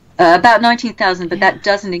 About 19,000, but that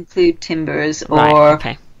doesn't include timbers or right,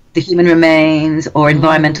 okay. The human remains or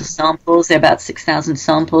environmental samples. There are about 6,000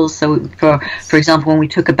 samples. So, for example, when we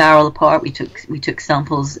took a barrel apart, we took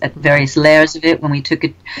samples at various layers of it. When we took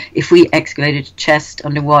it, if we excavated a chest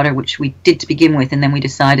underwater, which we did to begin with, and then we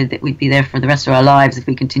decided that we'd be there for the rest of our lives if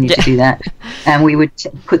we continued to do that, and we would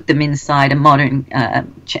put them inside a modern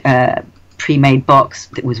pre-made box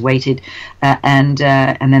that was weighted, and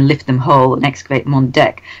then lift them whole and excavate them on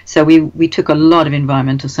deck. So we took a lot of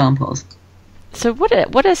environmental samples. So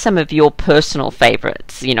what are some of your personal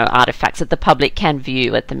favourites, artefacts that the public can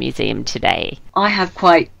view at the museum today? I have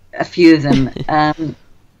quite a few of them.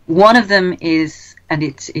 One of them is, and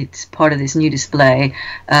it's part of this new display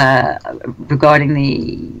regarding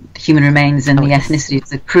the human remains and the ethnicity of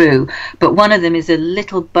the crew, but one of them is a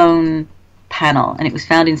little bone panel, and it was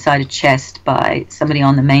found inside a chest by somebody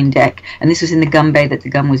on the main deck, and this was in the gun bay that the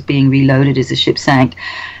gun was being reloaded as the ship sank,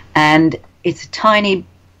 and it's a tiny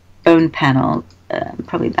bone panel,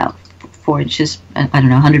 probably about 4 inches,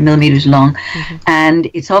 100 millimeters long, and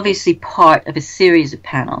it's obviously part of a series of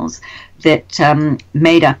panels that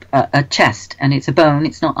made up a chest, and it's a bone,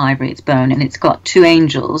 it's not ivory, it's bone, and it's got 2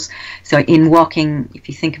 angels. So in walking, if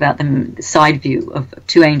you think about them, the side view of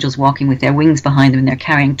 2 angels walking with their wings behind them, and they're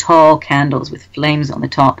carrying tall candles with flames on the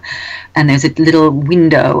top, and there's a little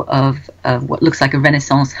window of what looks like a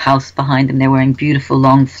Renaissance house behind them. They're wearing beautiful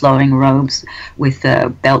long flowing robes with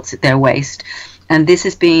belts at their waist. And this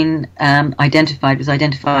has been identified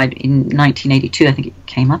in 1982, I think it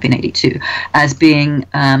came up in 82, as being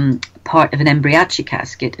part of an Embriachi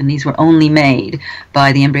casket, and these were only made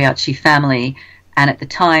by the Embriachi family. And at the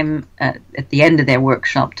time, at the end of their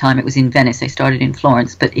workshop time, it was in Venice. They started in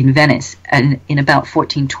Florence, but in Venice, and in about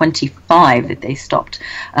 1425 that they stopped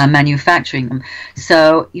manufacturing them.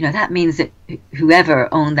 So, that means that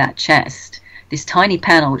whoever owned that chest this tiny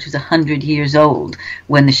panel, which was 100 years old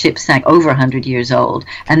when the ship sank, over 100 years old,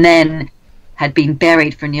 and then had been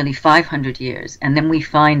buried for nearly 500 years. And then we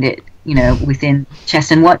find it, you know, within the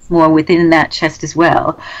chest. And what's more, within that chest as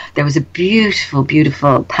well, there was a beautiful,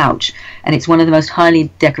 beautiful pouch. And it's one of the most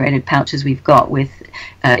highly decorated pouches we've got. With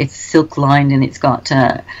it's silk lined, and it's got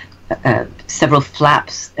several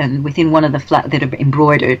flaps, and within one of the flaps that are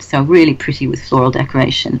embroidered, so really pretty with floral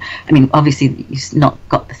decoration. I mean, obviously you've not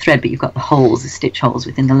got the thread, but you've got the holes, the stitch holes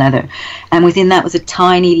within the leather. And within that was a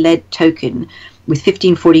tiny lead token with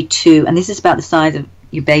 1542, and this is about the size of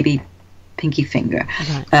your baby pinky finger.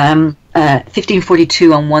 Right.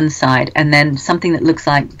 1542 on one side, and then something that looks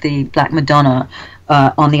like the Black Madonna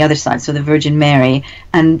on the other side, so the Virgin Mary.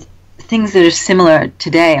 And things that are similar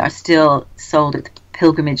today are still sold at the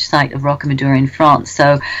pilgrimage site of Rocamadour in France.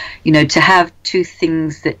 So, you know, to have two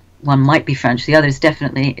things that one might be French, the other is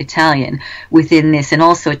definitely Italian within this, and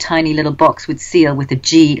also a tiny little box with seal with a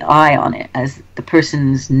G.I. on it as the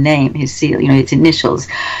person's name, his seal, you know, its initials.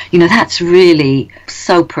 You know, that's really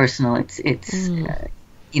so personal. It's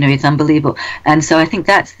you know, it's unbelievable. And so I think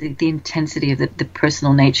that's the intensity of the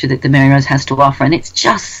personal nature that the Mary Rose has to offer. And it's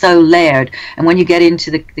just so layered. And when you get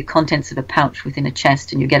into the contents of a pouch within a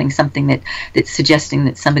chest, and you're getting something that's suggesting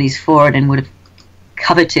that somebody's forward and would have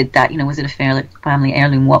coveted that, you know, was it a family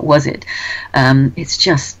heirloom? What was it? It's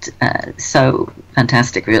just so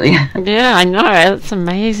fantastic, really. Yeah, I know. It's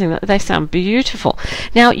amazing. They sound beautiful.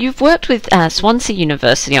 Now, you've worked with Swansea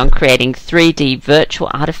University on creating 3D virtual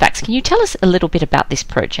artifacts. Can you tell us a little bit about this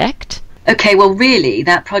project? Okay, well, really,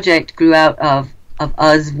 that project grew out of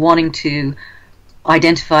us wanting to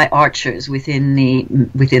identify archers within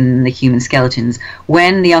the human skeletons.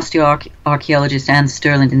 When the osteoarchaeologist Anne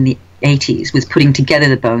Sterland in the 80s was putting together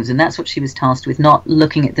the bones, and that's what she was tasked with, not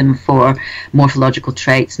looking at them for morphological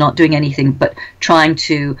traits, not doing anything, but trying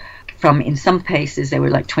to, in some places there were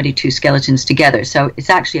like 22 skeletons together, so it's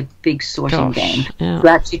actually a big sorting game to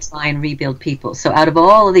actually try and rebuild people. So out of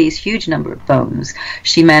all of these huge number of bones,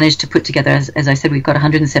 she managed to put together, as I said, we've got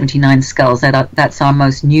 179 skulls. That's our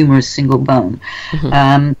most numerous single bone.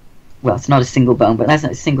 Mm-hmm. Well, it's not a single bone, but that's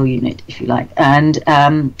a single unit, if you like.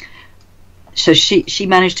 And so she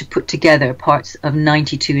managed to put together parts of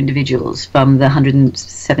 92 individuals from the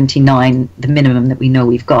 179, the minimum that we know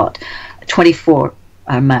we've got. 24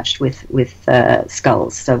 are matched with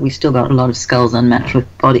skulls, so we've still got a lot of skulls unmatched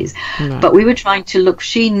with bodies. Right. But we were trying to look.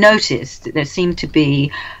 She noticed that there seemed to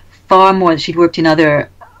be far more. She'd worked in other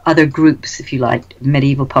groups, if you like,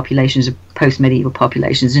 medieval populations or post-medieval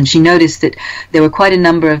populations, and she noticed that there were quite a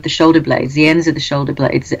number of the shoulder blades, the ends of the shoulder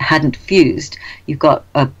blades, that hadn't fused. You've got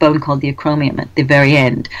a bone called the acromion at the very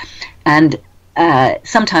end, and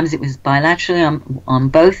sometimes it was bilaterally on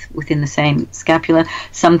both within the same scapula.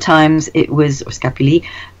 Sometimes it was, or scapulae.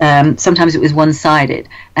 Sometimes it was one-sided,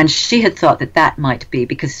 and she had thought that might be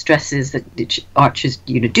because stresses that archers,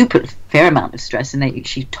 you know, do put a fair amount of stress, and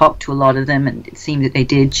she talked to a lot of them, and it seemed that they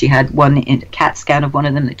did. She had one in a CAT scan of one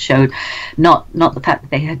of them that showed not the fact that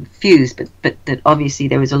they had fused, but that obviously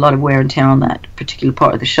there was a lot of wear and tear on that particular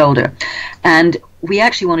part of the shoulder, and we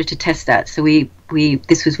actually wanted to test that. So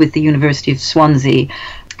this was with the University of Swansea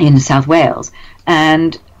in South Wales,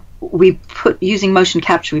 and we using motion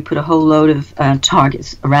capture, we put a whole load of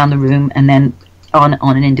targets around the room, and then on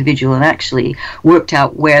an individual, and actually worked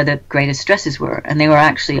out where the greatest stresses were, and they were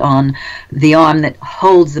actually on the arm that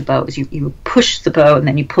holds the bow. You push the bow and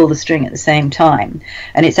then you pull the string at the same time,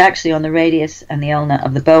 and it's actually on the radius and the ulna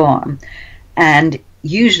of the bow arm. And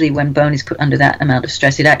usually when bone is put under that amount of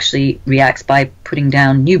stress, it actually reacts by putting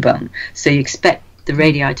down new bone. So you expect the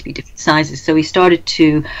radii to be different sizes. So we started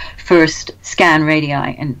to first scan radii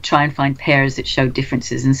and try and find pairs that showed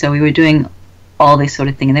differences. And so we were doing all this sort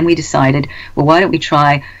of thing. And then we decided, well, why don't we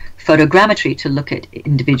try photogrammetry to look at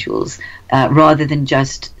individuals rather than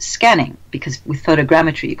just scanning? Because with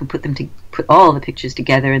photogrammetry, you can put all the pictures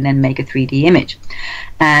together and then make a 3D image.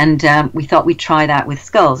 And we thought we'd try that with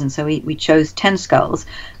skulls. And so we chose 10 skulls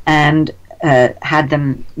and had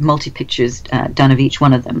them multi-pictures done of each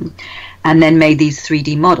one of them, and then made these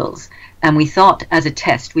 3D models. And we thought, as a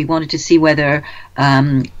test, we wanted to see whether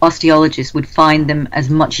osteologists would find them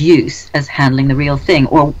as much use as handling the real thing,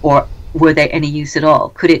 or were they any use at all?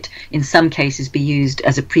 Could it, in some cases, be used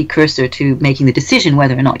as a precursor to making the decision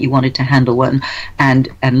whether or not you wanted to handle one and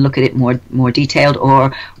look at it more detailed,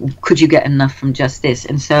 or could you get enough from just this?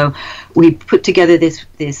 And so we put together this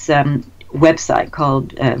website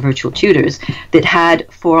called Virtual Tudors that had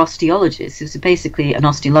 4 osteologists. It was basically an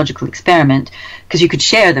osteological experiment because you could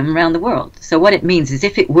share them around the world. So what it means is,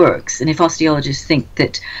 if it works, and if osteologists think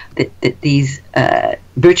that these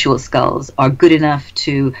virtual skulls are good enough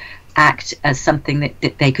to act as something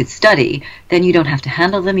that they could study, then you don't have to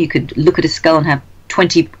handle them. You could look at a skull and have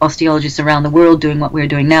 20 osteologists around the world doing what we're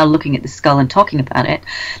doing now, looking at the skull and talking about it,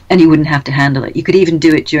 and you wouldn't have to handle it. You could even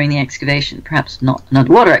do it during the excavation, perhaps not an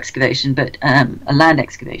underwater excavation, but a land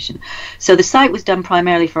excavation. So the site was done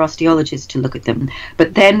primarily for osteologists to look at them,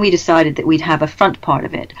 but then we decided that we'd have a front part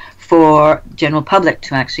of it for general public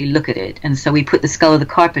to actually look at it, and so we put the skull of the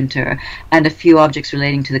carpenter and a few objects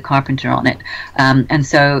relating to the carpenter on it, and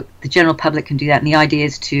so the general public can do that, and the idea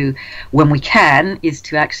is to, when we can, is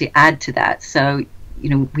to actually add to that. So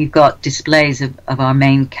we've got displays of our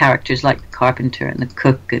main characters like the carpenter and the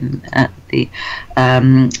cook and the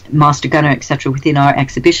master gunner, etc., within our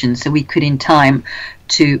exhibition. So we could, in time,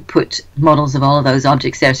 to put models of all of those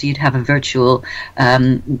objects there, so you'd have a virtual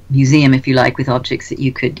museum, if you like, with objects that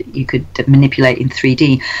you could manipulate in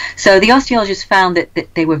 3D. So the osteologists found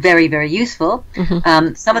that they were very, very useful.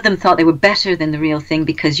 Mm-hmm. Some of them thought they were better than the real thing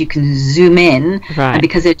because you can zoom in, right, and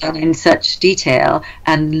because they're done in such detail,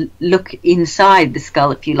 and look inside the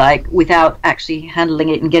skull, if you like, without actually handling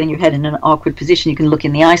it and getting your head in an awkward position. You can look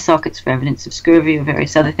in the eye sockets for evidence of scurvy or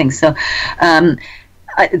various other things. So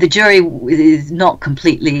the jury is not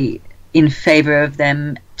completely in favor of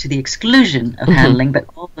them to the exclusion of handling, but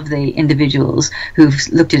all of the individuals who've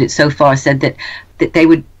looked at it so far said that they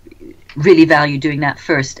would really value doing that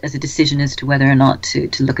first as a decision as to whether or not to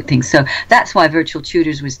look at things. So that's why Virtual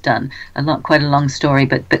Tudors was done. Quite a long story,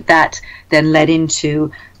 but that then led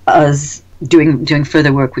into us doing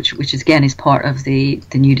further work, which again is part of the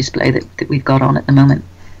new display that we've got on at the moment.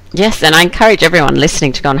 Yes, and I encourage everyone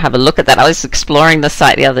listening to go and have a look at that. I was exploring the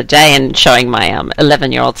site the other day and showing my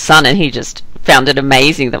 11-year-old son, and he just found it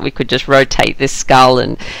amazing that we could just rotate this skull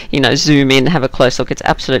and zoom in, have a close look. It's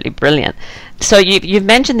absolutely brilliant. So you've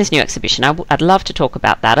mentioned this new exhibition. I'd love to talk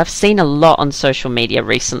about that. I've seen a lot on social media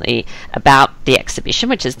recently about the exhibition,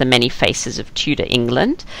 which is The Many Faces of Tudor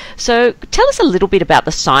England. So tell us a little bit about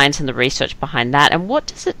the science and the research behind that, and what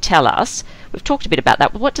does it tell us? We've talked a bit about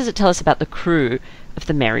that, but what does it tell us about the crew of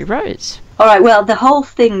the Mary Rose? All right, well, the whole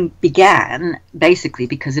thing began basically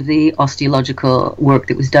because of the osteological work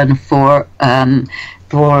that was done for the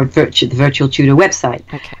Virtual Tudor website.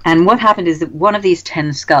 Okay. And what happened is that one of these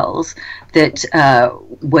 10 skulls that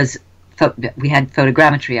we had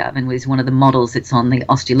photogrammetry of and was one of the models that's on the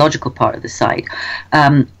osteological part of the site.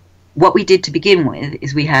 What we did to begin with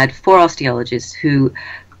is we had 4 osteologists who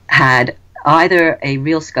had either a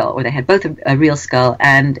real skull, or they had both a real skull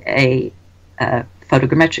and a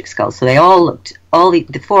photogrammetric skull. So they all looked,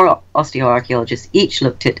 the 4 osteoarchaeologists each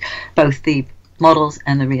looked at both the models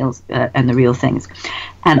and the real things,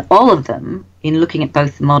 and all of them, in looking at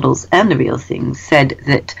both the models and the real things, said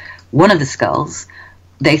that one of the skulls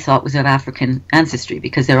they thought was of African ancestry,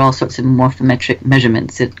 because there are all sorts of morphometric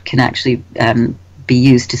measurements that can actually be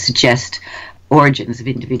used to suggest origins of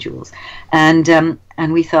individuals, and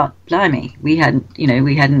we thought, blimey, we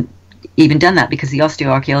hadn't even done that, because the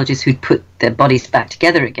osteoarchaeologist who'd put the bodies back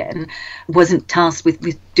together again wasn't tasked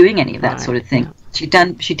with doing any of that sort of thing. Yeah.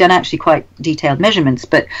 She'd done actually quite detailed measurements,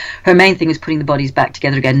 but her main thing was putting the bodies back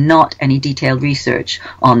together again, not any detailed research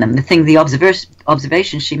on them. The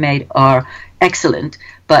observations she made are excellent,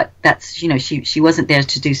 but that's she wasn't there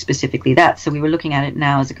to do specifically that. So we were looking at it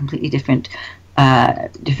now as a completely different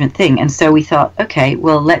thing, and so we thought, okay,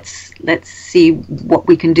 well, let's see what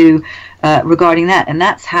we can do regarding that. And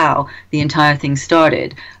that's how the entire thing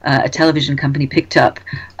started. A television company picked up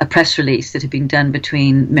a press release that had been done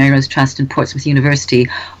between Mary Rose Trust and Portsmouth University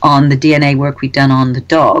on the DNA work we'd done on the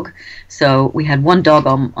dog. So we had one dog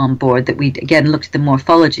on board that we'd again looked at the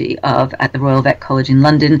morphology of at the Royal Vet College in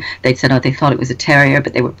London. They'd said, they thought it was a terrier,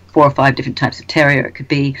 but there were 4 or 5 different types of terrier it could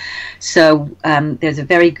be. So there's a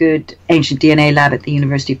very good ancient DNA lab at the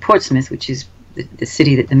University of Portsmouth, which is the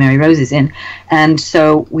city that the Mary Rose is in, and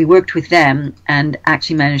so we worked with them and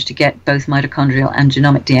actually managed to get both mitochondrial and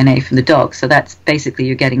genomic DNA from the dog. So that's basically,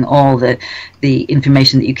 you're getting all the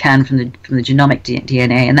information that you can from the genomic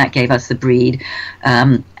DNA, and that gave us the breed,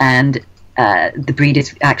 and the breed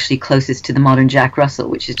is actually closest to the modern Jack Russell,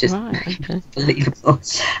 which is just unbelievable.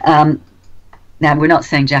 Now, we're not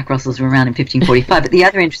saying Jack Russells were around in 1545, but the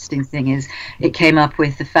other interesting thing is it came up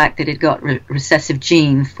with the fact that it got recessive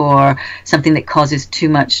gene for something that causes too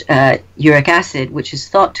much uric acid, which is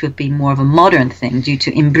thought to have been more of a modern thing due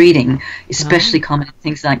to inbreeding, especially common in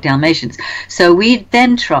things like Dalmatians. So we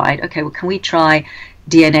then tried, okay, well, can we try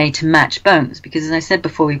DNA to match bones? Because as I said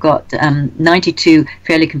before, we've got 92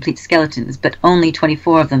 fairly complete skeletons, but only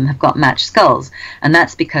 24 of them have got matched skulls, and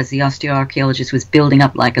that's because the osteoarchaeologist was building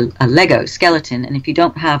up like a Lego skeleton, and if you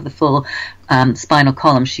don't have the full spinal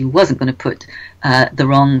column, she wasn't going to put the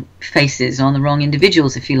wrong faces on the wrong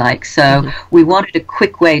individuals, if you like. So we wanted a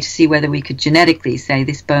quick way to see whether we could genetically say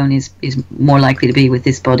this bone is more likely to be with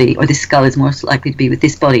this body, or this skull is more likely to be with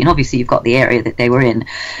this body. And obviously you've got the area that they were in.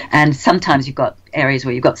 And sometimes you've got areas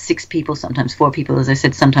where you've got 6 people, sometimes 4 people, as I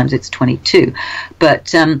said, sometimes it's 22.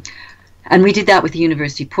 But and we did that with the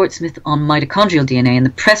University of Portsmouth on mitochondrial DNA. In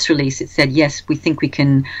the press release, it said, yes, we think we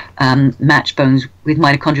can match bones with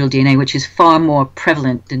mitochondrial DNA, which is far more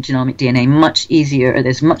prevalent than genomic DNA, much easier.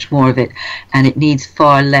 There's much more of it, and it needs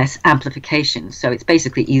far less amplification. So it's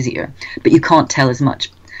basically easier, but you can't tell as much.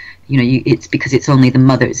 It's because it's only the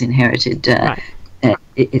mother's inherited. Right.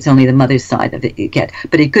 It's only the mother's side of it you get,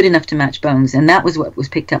 but it's good enough to match bones, and that was what was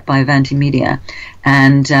picked up by Avanti Media,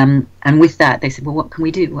 and with that they said, well, what can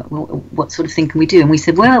we do? What sort of thing can we do? And we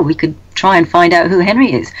said, well, we could try and find out who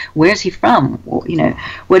Henry is. Where's he from?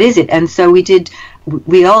 What is it? And so we did.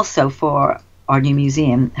 We also, for our new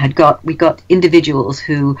museum, we got individuals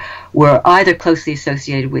who were either closely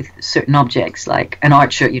associated with certain objects, like an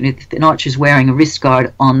archer. If an archer's wearing a wrist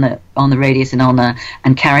guard on the radius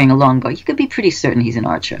and carrying a longbow, you can be pretty certain he's an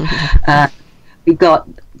archer. We got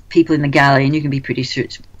people in the galley, and you can be pretty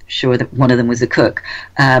sure that one of them was a cook.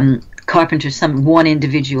 Carpenters, one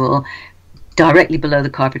individual directly below the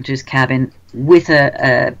carpenter's cabin with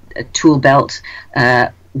a tool belt,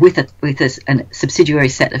 with a subsidiary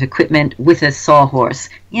set of equipment, with a sawhorse.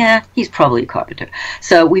 Yeah, he's probably a carpenter.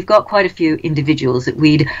 So we've got quite a few individuals that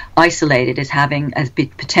we'd isolated as having as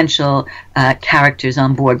potential characters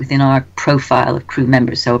on board within our profile of crew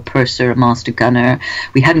members. So a purser, a master gunner.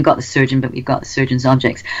 We hadn't got the surgeon, but we've got the surgeon's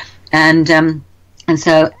objects. And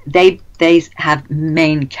so they have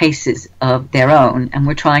main cases of their own, and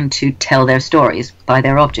we're trying to tell their stories by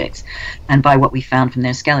their objects and by what we found from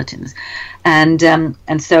their skeletons. And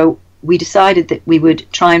so we decided that we would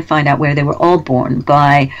try and find out where they were all born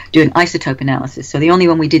by doing isotope analysis. So the only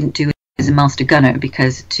one we didn't do is a master gunner,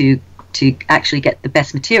 because to actually get the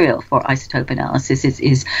best material for isotope analysis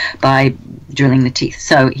is by drilling the teeth.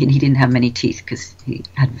 So he didn't have many teeth because he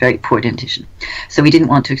had very poor dentition. So we didn't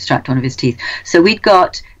want to extract one of his teeth. So we'd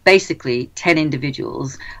got basically 10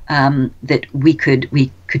 individuals that we could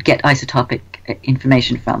get isotopic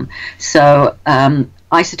information from. So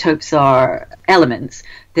isotopes are elements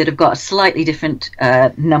that have got a slightly different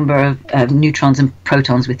number of neutrons and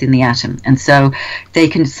protons within the atom, and so they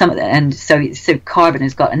can so carbon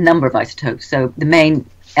has got a number of isotopes. So the main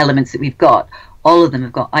elements that we've got, all of them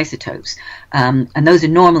have got isotopes, and those are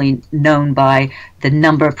normally known by the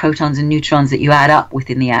number of protons and neutrons that you add up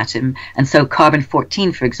within the atom. And so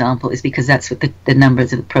carbon-14, for example, is because that's what the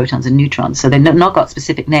numbers of the protons and neutrons. So they're not got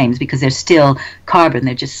specific names because they're still carbon.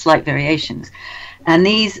 They're just slight variations. And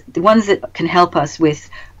the ones that can help us with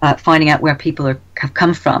finding out where people have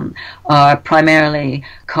come from are primarily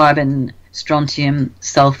carbon, strontium,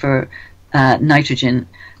 sulfur, nitrogen,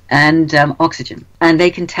 and oxygen. And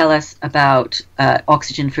they can tell us about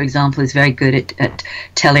oxygen, for example, is very good at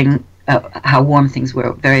telling how warm things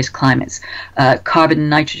were at various climates. Carbon and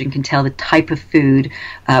nitrogen can tell the type of food,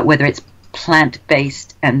 whether it's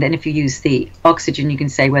plant-based, and then if you use the oxygen, you can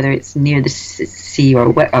say whether it's near the sea or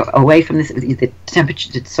away from the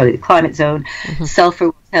temperature, the climate zone. Sulfur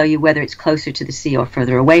will tell you whether it's closer to the sea or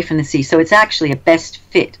further away from the sea. So it's actually a best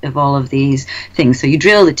fit of all of these things. So you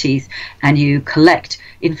drill the teeth and you collect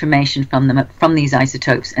information from these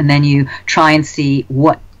isotopes, and then you try and see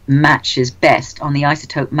what matches best on the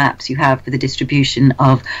isotope maps you have for the distribution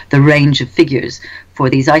of the range of figures for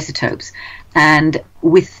these isotopes. And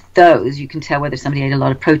with those, you can tell whether somebody ate a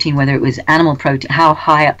lot of protein, whether it was animal protein, how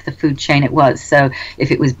high up the food chain it was. So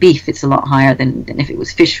if it was beef, it's a lot higher than if it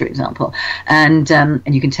was fish, for example. And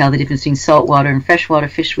you can tell the difference between saltwater and freshwater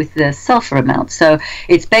fish with the sulfur amount. So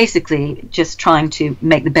it's basically just trying to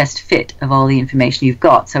make the best fit of all the information you've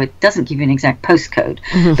got. So it doesn't give you an exact postcode,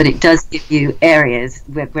 but it does give you areas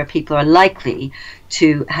where people are likely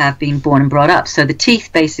to have been born and brought up. So the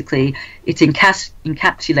teeth, basically, it's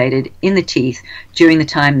encapsulated in the teeth during the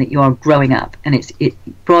time that you're growing up, and it's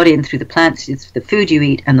brought in through the plants, it's the food you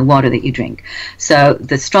eat and the water that you drink. So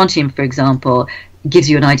the strontium, for example, gives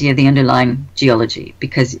you an idea of the underlying geology,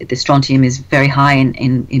 because the strontium is very high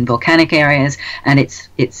in volcanic areas, and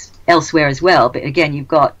it's elsewhere as well. But again, you've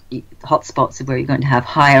got hot spots where you're going to have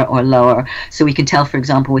higher or lower. So we can tell, for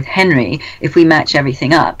example, with Henry, if we match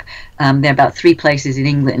everything up, there are about 3 places in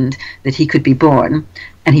England that he could be born,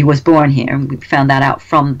 and he was born here, and we found that out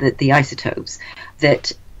from the isotopes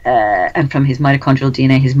and from his mitochondrial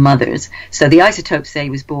DNA, his mother's. So the isotopes say he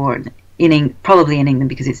was born probably in England,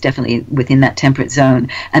 because it's definitely within that temperate zone.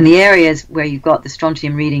 And the areas where you've got the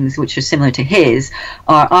strontium readings, which are similar to his,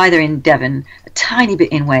 are either in Devon, a tiny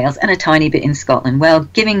bit in Wales, and a tiny bit in Scotland. Well,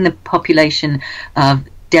 given the population of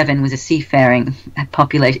Devon was a seafaring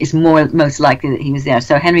population, it's most likely that he was there.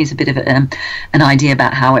 So Henry's a bit of an idea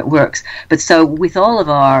about how it works. But so with all of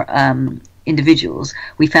our individuals,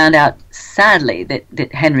 we found out sadly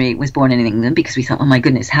that Henry was born in England, because we thought, oh my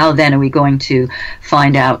goodness, how then are we going to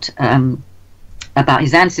find out about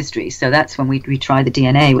his ancestry? So that's when we tried the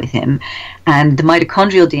DNA with him, and the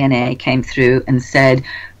mitochondrial DNA came through and said,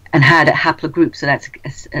 and had a haplogroup, so that's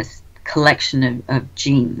a collection of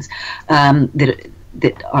genes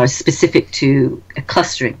that are specific to a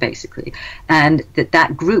clustering, basically, and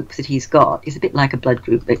that group that he's got is a bit like a blood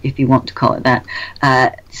group, if you want to call it that,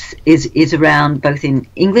 is around both in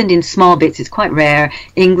England in small bits. It's quite rare.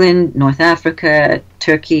 England, North Africa,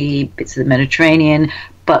 Turkey, bits of the Mediterranean,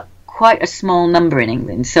 but quite a small number in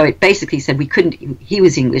England. So it basically said we couldn't. He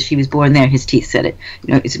was English. He was born there. His teeth said it.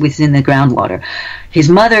 It's within the groundwater. His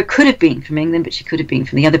mother could have been from England, but she could have been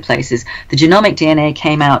from the other places. The genomic DNA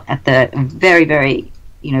came out at the very, very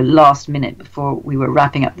last minute before we were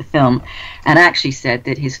wrapping up the film, and actually said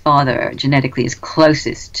that his father genetically is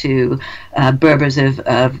closest to Berbers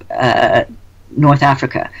of North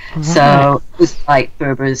Africa. Right. So it was like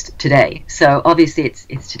Berbers today. So obviously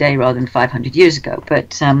it's today rather than 500 years ago.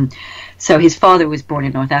 But so his father was born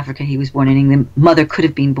in North Africa. He was born in England. Mother could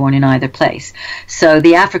have been born in either place. So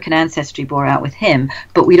the African ancestry bore out with him.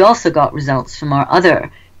 But we'd also got results from our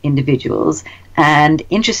other individuals. And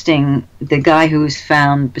interesting, the guy who was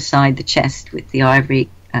found beside the chest with the ivory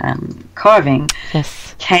carving,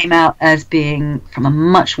 yes, came out as being from a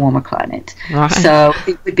much warmer climate. Right. So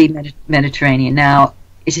it would be Mediterranean. Now,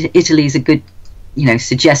 Italy is a good,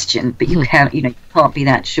 suggestion, but you can't be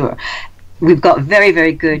that sure. We've got very,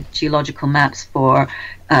 very good geological maps for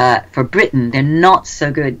Britain. They're not so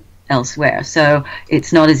good elsewhere, so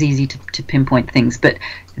it's not as easy to pinpoint things. But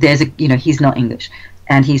there's he's not English,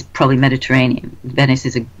 and he's probably Mediterranean. Venice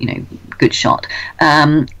is a good shot.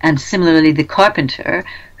 And similarly, the carpenter,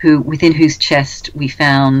 within whose chest we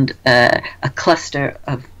found a cluster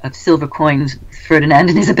of silver coins, Ferdinand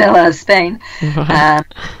and Isabella of Spain,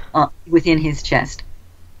 within his chest.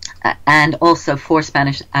 And also 4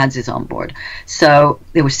 Spanish adzes on board. So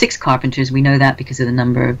there were 6 carpenters. We know that because of the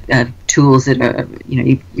number of tools that are,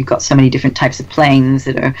 you've got so many different types of planes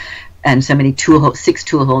that are, and so many 6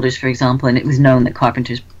 tool holders, for example, and it was known that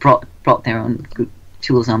carpenters brought their own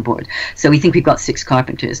tools on board. So we think we've got 6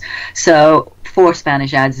 carpenters. So 4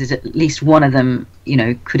 Spanish adzes, at least one of them,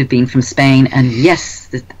 could have been from Spain. And yes,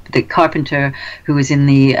 the carpenter who was in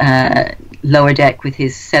the lower deck with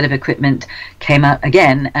his set of equipment came out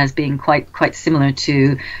again as being quite similar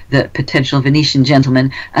to the potential Venetian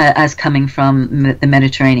gentleman, as coming from the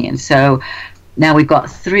Mediterranean. So now we've got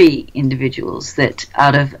 3 individuals that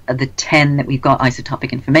out of the 10 that we've got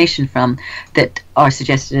isotopic information from that are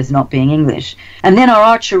suggested as not being English. And then our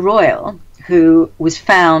Archer Royal, who was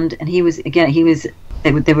found, and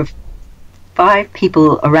there were 5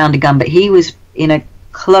 people around a gun, but he was in a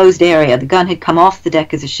closed area. The gun had come off the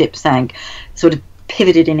deck as the ship sank, sort of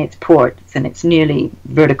pivoted in its ports, and it's nearly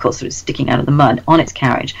vertical, sort of sticking out of the mud on its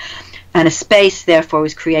carriage. And a space, therefore,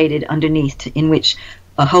 was created underneath in which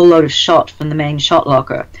a whole load of shot from the main shot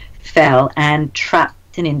locker fell and trapped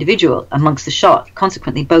an individual amongst the shot.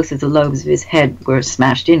 Consequently, both of the lobes of his head were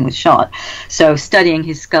smashed in with shot. So studying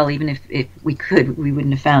his skull, even if we could, we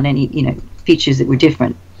wouldn't have found any features that were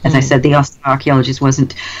different. As I said, the archaeologist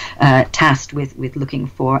wasn't tasked with looking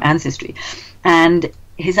for ancestry. And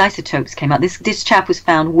his isotopes came out. This chap was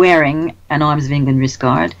found wearing an Arms of England wrist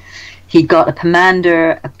guard. He got a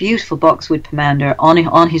pomander, a beautiful boxwood pomander,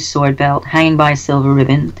 on his sword belt, hanging by a silver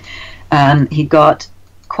ribbon. He got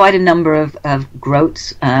quite a number of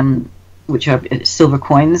groats, which are silver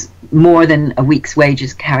coins, more than a week's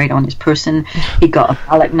wages carried on his person. He got a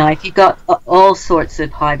palette knife. He got all sorts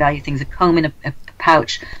of high-value things, a comb in a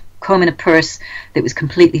pouch, comb in a purse that was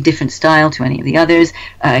completely different style to any of the others.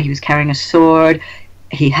 He was carrying a sword.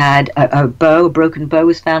 He had a bow, a broken bow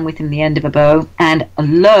was found with him, the end of a bow, and a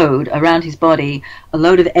load around his body, a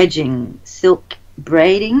load of edging, silk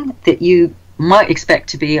braiding that you might expect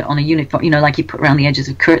to be on a uniform, like you put around the edges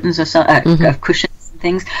of curtains or so, of cushions and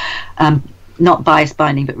things. Not bias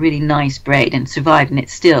binding, but really nice braid, and survived, and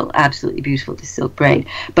it's still absolutely beautiful, this silk braid.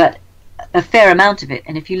 But a fair amount of it,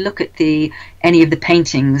 and if you look at any of the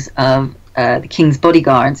paintings of the King's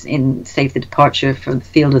bodyguards in, say, the departure from the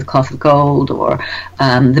Field of the Cloth of Gold, or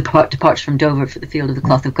the departure from Dover for the Field of the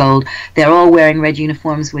Cloth of Gold, they're all wearing red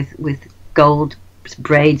uniforms with gold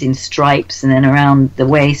braids in stripes, and then around the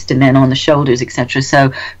waist, and then on the shoulders, etc.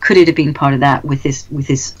 So could it have been part of that with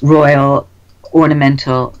this royal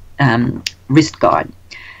ornamental wrist guard?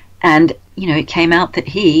 And it came out that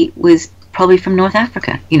he was probably from North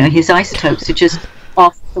Africa. His isotopes are just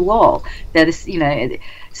off the wall. That is,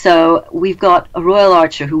 so we've got a royal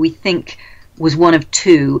archer who we think was one of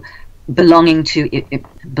two belonging to,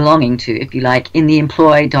 if you like, in the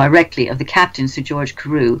employ directly of the captain, Sir George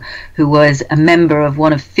Carew, who was a member of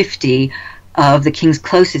one of 50 of the king's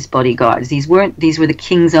closest bodyguards. These were the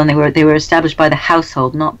king's own. They were established by the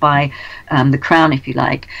household, not by the crown, if you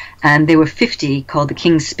like. And there were 50 called the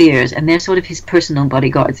King's Spears, and they're sort of his personal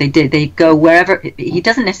bodyguards. They go wherever. He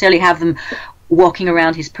doesn't necessarily have them walking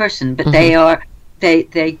around his person, but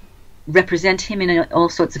they represent him in all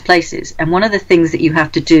sorts of places. And one of the things that you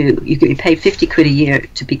have to do, you pay 50 quid a year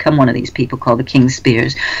to become one of these people called the King's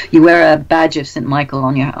Spears. You wear a badge of St. Michael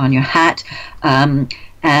on your hat,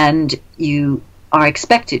 and you are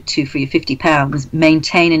expected to, for your £50,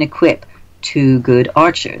 maintain and equip 2 good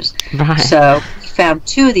archers. Right. So we found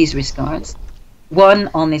 2 of these wrist guards,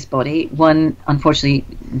 one on this body, one unfortunately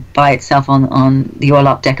by itself on the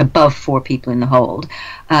orlop deck above 4 people in the hold,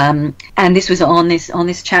 and this was on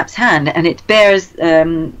this chap's hand, and it bears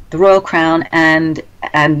the royal crown and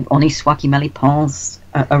on his swaki malipons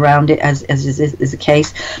around it, as is the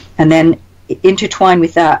case, and then intertwined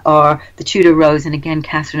with that are the Tudor rose and again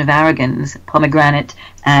Catherine of Aragon's pomegranate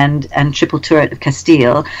and triple turret of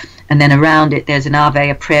Castile, and then around it there's an Ave,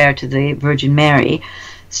 a prayer to the Virgin Mary.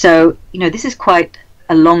 So this is quite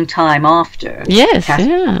a long time after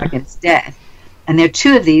Catherine of Aragon's death, and there are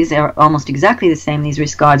 2 of these. They're almost exactly the same, these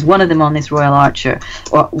wrist guards. One of them on this royal archer,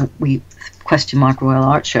 or we question mark royal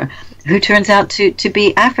archer, who turns out to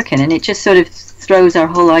be African, and it just sort of throws our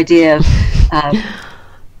whole idea of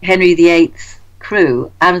Henry VIII's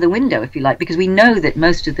crew out of the window, if you like, because we know that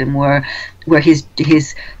most of them were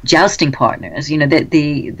his jousting partners.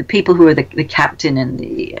 The people who are the captain and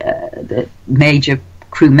the major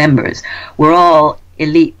crew members were all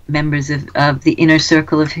elite members of the inner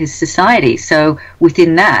circle of his society. So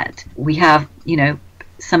within that, we have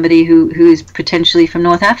somebody who is potentially from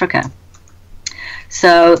North Africa.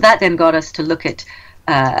 So that then got us to look at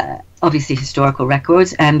obviously historical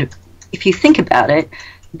records, and if you think about it,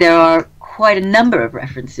 there are quite a number of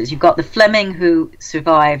references. You've got the Fleming who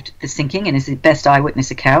survived the sinking and is the best eyewitness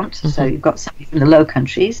account. So you've got somebody from the Low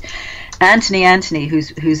Countries. Antony,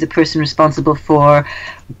 who's the person responsible for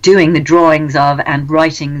doing the drawings of and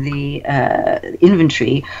writing the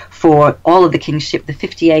inventory for all of the King's ship. The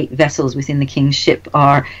 58 vessels within the King's ship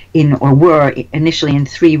were initially in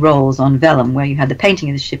 3 rolls on vellum, where you had the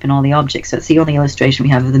painting of the ship and all the objects. So it's the only illustration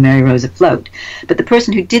we have of the Mary Rose afloat. But the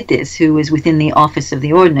person who did this, who was within the office of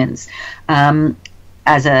the ordnance,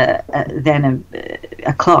 as a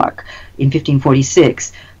clerk in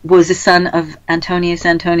 1546, was the son of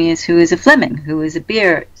Antonius, who is a Fleming, who is a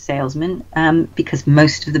beer salesman, because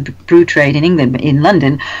most of the brew trade in England, in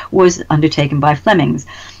London, was undertaken by Flemings.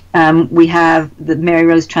 We have the Mary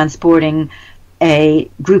Rose transporting a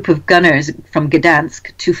group of gunners from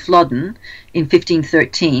Gdansk to Flodden in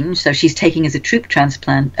 1513. So she's taking as a troop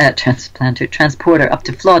transporter up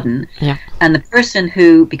to Flodden. Yeah. And the person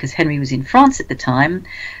who, because Henry was in France at the time,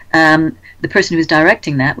 the person who was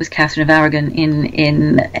directing that was Catherine of Aragon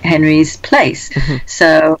in Henry's place.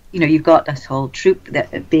 So you've got this whole troop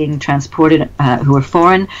that being transported who were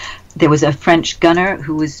foreign. There was a French gunner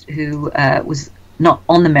who was not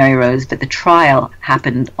on the Mary Rose, but the trial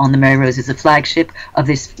happened on the Mary Rose as a flagship of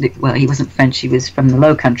this. Well, he wasn't French; he was from the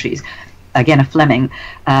Low Countries. Again, a Fleming,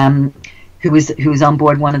 who was on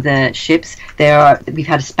board one of the ships. We've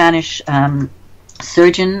had a Spanish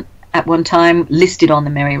surgeon at one time listed on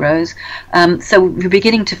the Mary Rose. So we're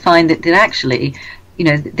beginning to find that actually,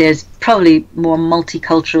 there's probably more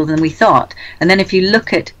multicultural than we thought. And then if you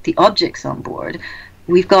look at the objects on board,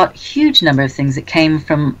 we've got a huge number of things that came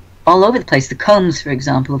from all over the place. The combs, for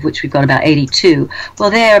example, of which we've got about 82.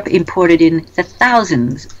 Well, they're imported in the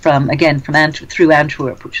thousands through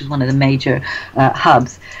Antwerp, which was one of the major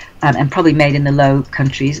hubs, and probably made in the Low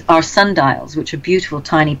Countries. Our sundials, which are beautiful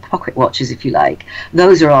tiny pocket watches, if you like,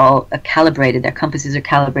 those are all calibrated. Their compasses are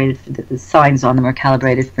calibrated. The signs on them are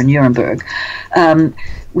calibrated for Nuremberg.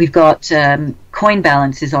 We've got coin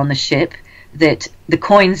balances on the ship, that the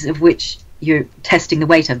coins of which you're testing the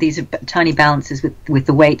weight of. These are tiny balances with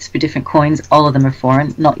the weights for different coins. All of them are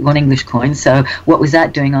foreign, not one English coin. So what was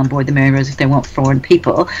that doing on board the Mary Rose if they weren't foreign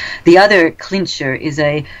people? The other clincher is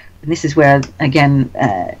and this is where, again,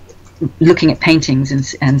 looking at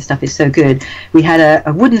paintings and stuff is so good. We had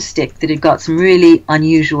a wooden stick that had got some really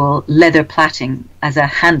unusual leather plaiting as a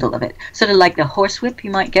handle of it, sort of like a horsewhip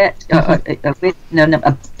you might get, a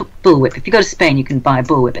bullwhip. If you go to Spain, you can buy a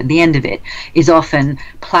bullwhip, and the end of it is often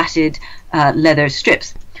plaited leather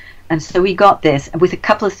strips. And so we got this with a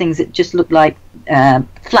couple of things that just looked like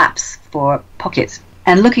flaps for pockets.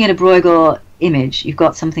 And looking at a Bruegel image, you've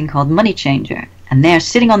got something called money changer. And there,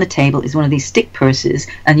 sitting on the table, is one of these stick purses.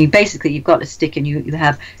 And you've got a stick, and you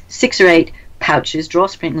have 6 or 8 pouches,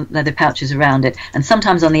 drawstring leather pouches around it. And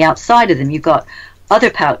sometimes on the outside of them, you've got other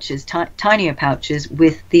pouches, tinier pouches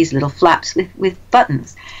with these little flaps with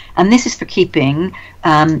buttons. And this is for keeping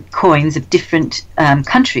coins of different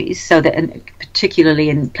countries, so that, and particularly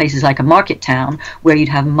in places like a market town where you'd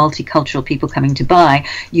have multicultural people coming to buy,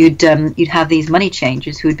 you'd have these money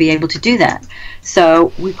changers who would be able to do that.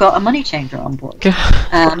 So we've got a money changer on board.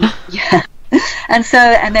 Yeah. And so,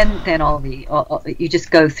 and then all you just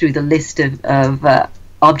go through the list of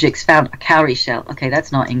objects found. A cowrie shell. Okay,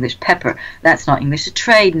 that's not English. Pepper. That's not English. A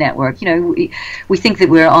trade network. We think that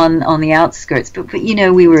we're on the outskirts, but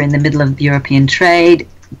we were in the middle of European trade.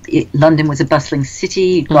 London was a bustling city.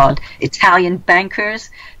 You've got Italian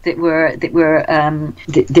bankers that were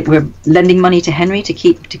lending money to Henry to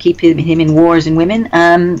keep him in wars and women.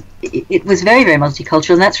 It was very, very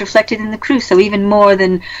multicultural, and that's reflected in the crew. So even more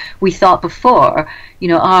than we thought before,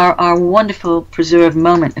 our wonderful preserved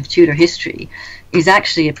moment of Tudor history is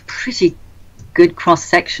actually a pretty good cross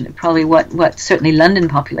section of probably what certainly London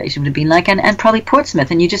population would have been like, and probably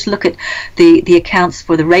Portsmouth. And you just look at the accounts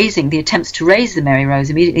for the attempts to raise the Mary Rose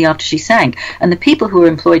immediately after she sank, and the people who are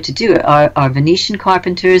employed to do it are Venetian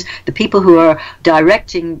carpenters. The people who are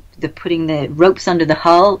directing putting the ropes under the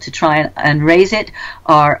hull to try and raise it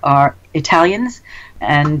are Italians.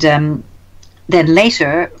 And then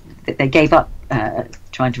later they gave up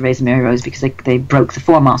trying to raise the Mary Rose because they broke the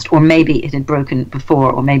foremast, or maybe it had broken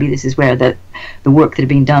before, or maybe this is where the work that had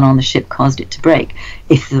been done on the ship caused it to break,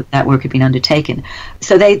 if that work had been undertaken.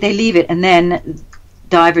 So they leave it, and then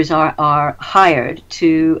divers are hired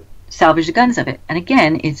to salvage the guns of it. And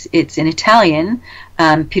again, it's an Italian,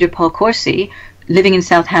 Peter Paul Corsi, living in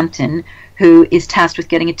Southampton, who is tasked with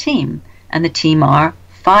getting a team. And the team are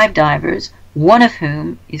 5 divers, one of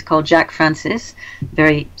whom is called Jacques Francis,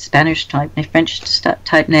 very Spanish type, French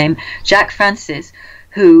type name, Jacques Francis,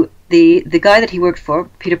 who the guy that he worked for,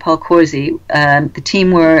 Peter Paul Corsi, the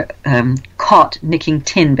team were caught nicking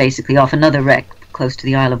tin basically off another wreck close to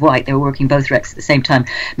the Isle of Wight. They were working both wrecks at the same time,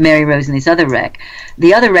 Mary Rose and this other wreck.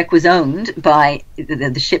 The other wreck was owned by,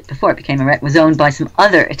 the ship before it became a wreck was owned by some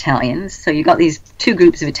other Italians. So you got these 2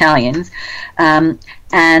 groups of Italians, and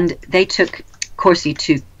they took Corsi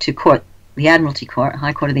to court, the Admiralty Court,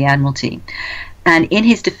 High Court of the Admiralty. And in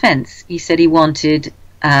his defense, he said he wanted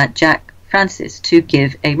Jack Francis to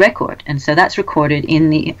give a record, and so that's recorded in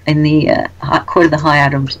the Court of the High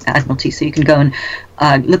Admiralty. So you can go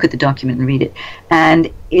and look at the document and read it. And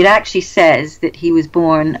it actually says that he was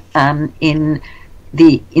born in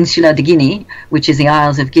the Insula de Guinea, which is the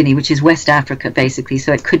Isles of Guinea, which is West Africa, basically.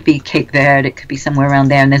 So it could be Cape Verde, it could be somewhere around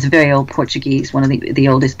there. And there's a very old Portuguese, one of the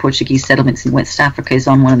oldest Portuguese settlements in West Africa is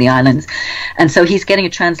on one of the islands. And so he's getting a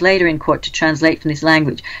translator in court to translate from this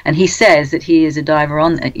language. And he says that he is a diver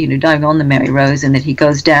diving on the Mary Rose, and that he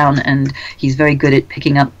goes down and he's very good at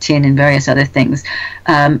picking up tin and various other things.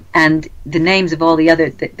 And the names of all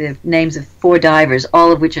the names of 4 divers,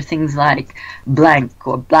 all of which are things like blank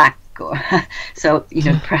or black, so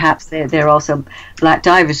perhaps they're also black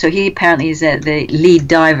divers. So he apparently is the lead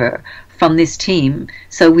diver from this team.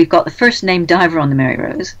 So we've got the first named diver on the Mary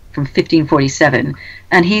Rose from 1547,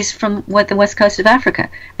 and he's from the west coast of Africa,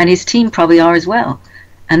 and his team probably are as well.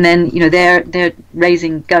 And then they're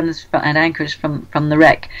raising guns and anchors from the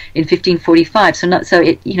wreck in 1545. So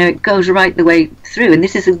it goes right the way through. And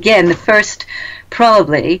this is again the first,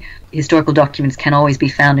 probably, historical documents can always be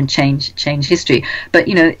found and change history. But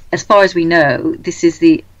as far as we know, this is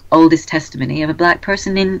the oldest testimony of a black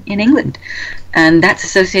person in England, and that's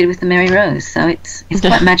associated with the Mary Rose. So it's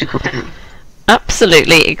quite magical.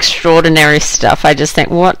 Absolutely extraordinary stuff. I just think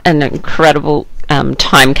what an incredible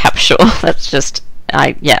time capsule. That's just.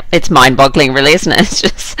 It's mind-boggling, really, isn't it? It's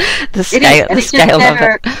just the scale of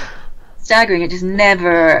it. Staggering. It just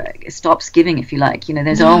never stops giving, if you like.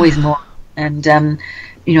 There's always more. And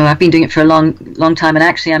I've been doing it for a long time, and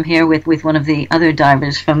actually I'm here with one of the other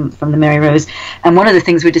divers from the Mary Rose, and one of the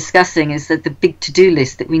things we're discussing is that the big to-do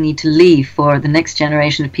list that we need to leave for the next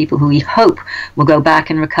generation of people who we hope will go back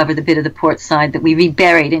and recover the bit of the port side that we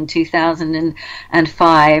reburied in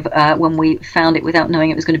 2005 when we found it without knowing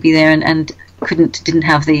it was going to be there, and didn't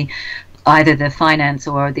have the either the finance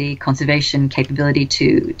or the conservation capability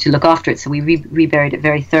to look after it. So we reburied it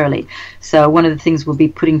very thoroughly. So one of the things we'll be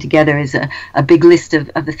putting together is a big list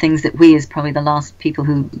of the things that we, as probably the last people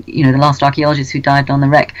who, the last archaeologists who dived on the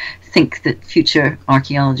wreck, think that future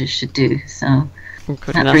archaeologists should do. So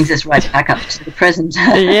that brings us right back up to the present.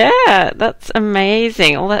 Yeah, that's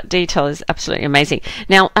amazing. All that detail is absolutely amazing.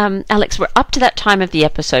 Now, Alex, we're up to that time of the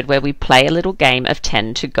episode where we play a little game of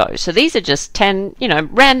 10 to go. So these are just 10,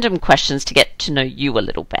 random questions to get to know you a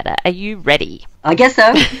little better. Are you ready? I guess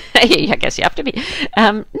so. I guess you have to be.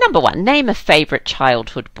 Number 1, name a favourite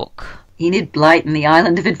childhood book. Enid Blyton and the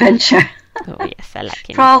Island of Adventure. Oh, yes, I like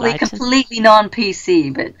Enid Probably Blyton. completely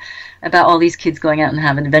non-PC, but about all these kids going out and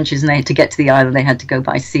having adventures, and they had to get to the island, they had to go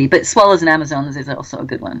by sea. But Swallows and Amazons is also a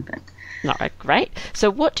good one. But all right, great. So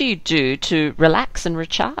what do you do to relax and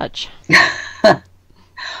recharge?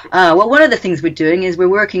 Well, one of the things we're doing is we're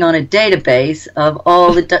working on a database of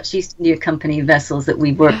all the Dutch East India Company vessels that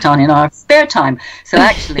we've worked on in our spare time. So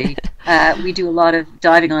actually, we do a lot of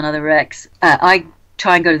diving on other wrecks. I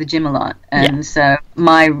try and go to the gym a lot, and so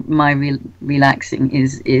my relaxing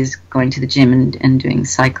is going to the gym and doing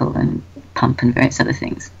cycle and pump and various other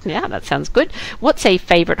things. Yeah, that sounds good. What's a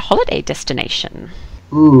favourite holiday destination?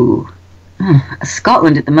 Ooh,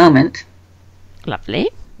 Scotland at the moment. Lovely.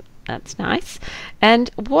 That's nice. And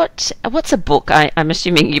what's a book? I'm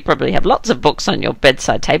assuming you probably have lots of books on your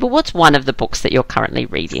bedside table. What's one of the books that you're currently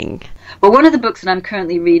reading? Well, one of the books that I'm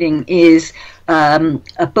currently reading is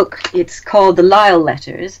a book. It's called The Lisle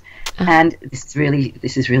Letters, and this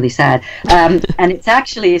is really sad. And it's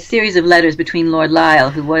actually a series of letters between Lord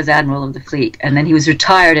Lisle, who was Admiral of the Fleet, and then he was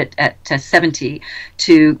retired at 70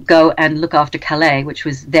 to go and look after Calais, which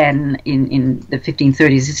was then in the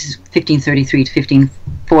 1530s. This is 1533 to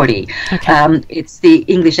 1540. Okay. It's the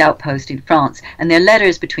English outpost in France, and they're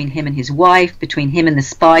letters between him and his wife, between him and the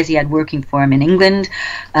spies he had working for him in England,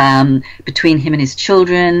 between him and his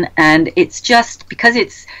children, and it's just because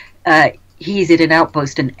it's he's at an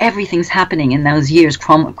outpost and everything's happening in those years.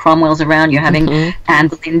 Cromwell's around, you're having Anne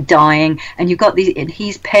Boleyn dying, and you've got these, and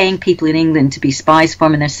he's paying people in England to be spies for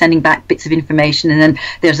him, and they're sending back bits of information, and then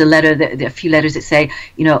there's a few letters that say,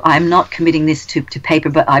 I'm not committing this to paper,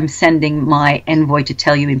 but I'm sending my envoy to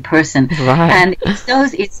tell you in person. Right. And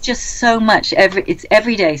it's just so much, it's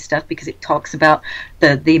everyday stuff, because it talks about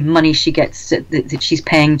the money she gets that she's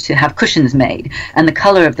paying to have cushions made, and the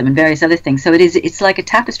color of them, and various other things. So it's like a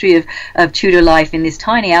tapestry of Tudor life in this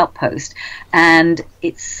tiny outpost, and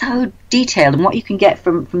it's so detailed, and what you can get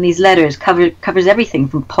from these letters covers everything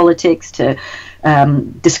from politics to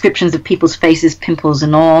descriptions of people's faces, pimples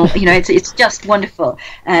and all. It's just wonderful,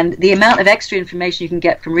 and the amount of extra information you can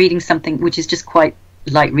get from reading something which is just quite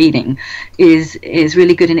light reading is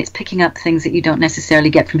really good, and it's picking up things that you don't necessarily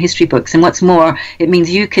get from history books. And what's more, it means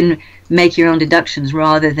you can make your own deductions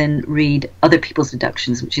rather than read other people's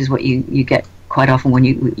deductions, which is what you get quite often when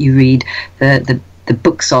you read the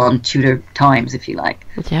books on Tudor times, if you like.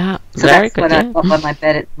 Yeah, so very that's good. What I've got on my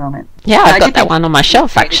bed at the moment. Yeah, I've got that one on my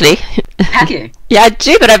shelf, actually. Have you? Yeah, I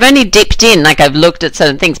do, but I've only dipped in, I've looked at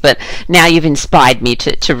certain things, but now you've inspired me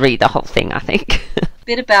to read the whole thing, I think.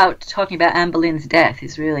 Bit about talking about Anne Boleyn's death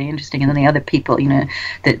is really interesting, and then the other people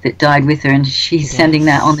that died with her, and she's sending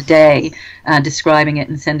that on the day, describing it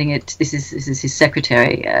and sending it. This is his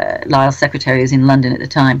secretary, Lisle's secretary, is in London at the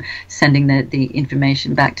time, sending the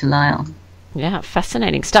information back to Lisle. Yeah,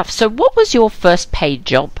 fascinating stuff. So what was your first paid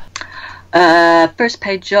job? First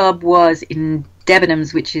paid job was in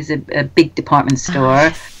Debenhams, which is a big department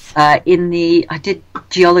store. I did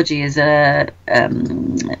geology as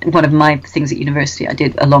one of my things at university. I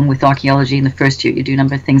did along with archaeology. In the first year, you do a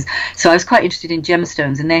number of things. So I was quite interested in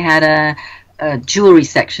gemstones, and they had a jewelry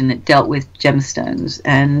section that dealt with gemstones,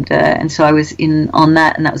 and so I was in on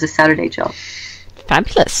that, and that was a Saturday job.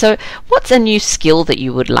 Fabulous. So, what's a new skill that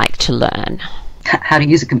you would like to learn? How to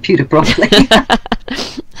use a computer properly.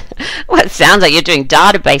 Well, it sounds like you're doing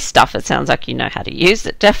database stuff. It sounds like you know how to use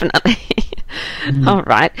it, definitely. All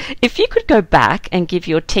right. If you could go back and give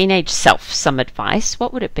your teenage self some advice,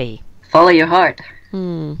 what would it be? Follow your heart,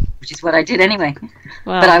 which is what I did anyway.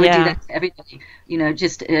 Well, but I would do that to everybody.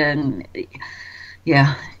 Just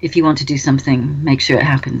if you want to do something, make sure it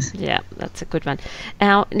happens. Yeah, that's a good one.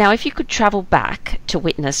 Now, if you could travel back to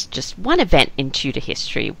witness just one event in Tudor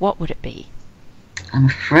history, what would it be? I'm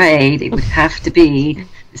afraid it would have to be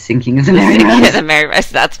the sinking of the Mary Rose. Yeah, the Mary Rose,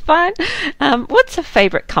 that's fine. What's a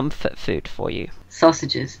favourite comfort food for you?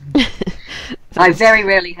 Sausages. I very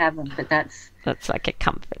rarely have them, but that's like a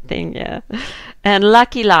comfort thing, yeah. And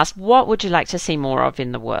lucky last, what would you like to see more of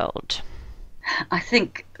in the world? I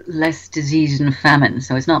think less disease and famine.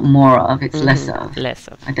 So it's not more of, it's less of. Less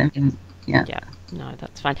of. I don't think Yeah. Yeah. No,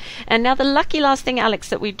 that's fine. And now the lucky last thing, Alex,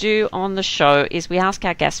 that we do on the show is we ask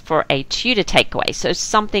our guests for a Tudor takeaway. So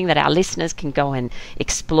something that our listeners can go and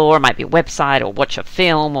explore. It might be a website or watch a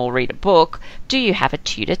film or read a book. Do you have a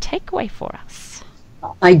Tudor takeaway for us?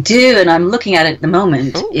 I do, and I'm looking at it at the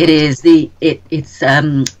moment. Ooh. It is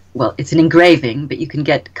it's an engraving, but you can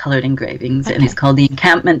get coloured engravings, and it's called The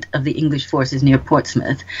Encampment of the English Forces near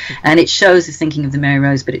Portsmouth. And it shows, it's thinking of the Mary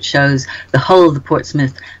Rose, but it shows the whole of the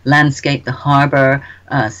Portsmouth landscape, the harbour,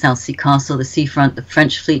 Southsea Castle, the seafront, the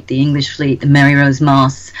French fleet, the English fleet, the Mary Rose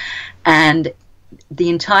Moss, and the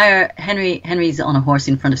entire Henry's on a horse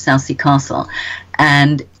in front of Southsea Castle,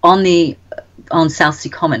 and on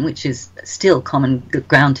Southsea Common, which is still common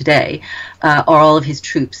ground today, are all of his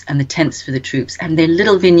troops and the tents for the troops. And they're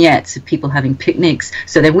little vignettes of people having picnics.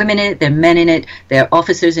 So there are women in it, there are men in it, there are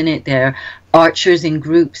officers in it, there are archers in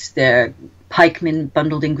groups, there are pikemen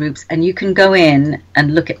bundled in groups. And you can go in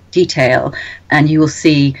and look at detail, and you will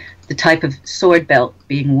see the type of sword belt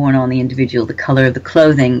being worn on the individual, the colour of the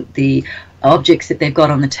clothing, the objects that they've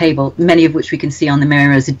got on the table, many of which we can see on the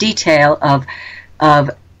Mary Rose. A detail of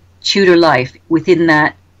Tudor life within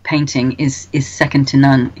that painting is second to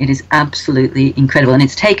none. It is absolutely incredible, and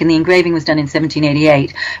the engraving was done in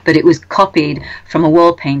 1788, but it was copied from a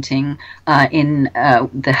wall painting in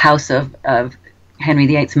the house of Henry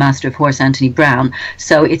VIII's Master of Horse, Anthony Browne.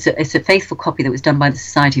 So it's a faithful copy that was done by the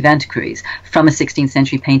Society of Antiquaries from a 16th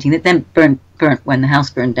century painting that then burnt when the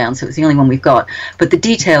house burned down. So it's the only one we've got. But the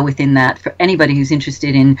detail within that, for anybody who's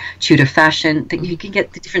interested in Tudor fashion, that you can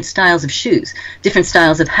get the different styles of shoes, different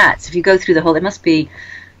styles of hats. If you go through the whole, there must be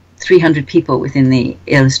 300 people within the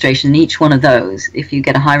illustration, and each one of those, if you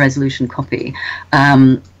get a high resolution copy,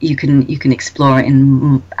 you can explore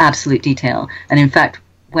in absolute detail. And in fact,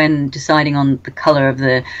 when deciding on the color of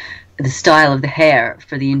the style of the hair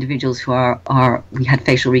for the individuals who we had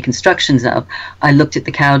facial reconstructions of, I looked at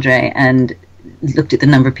the cowdray and looked at the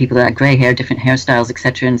number of people that had grey hair, different hairstyles,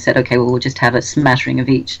 etc., and said, okay, well, we'll just have a smattering of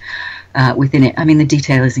each within it. I mean, the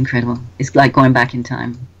detail is incredible. It's like going back in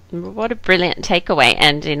time. What a brilliant takeaway.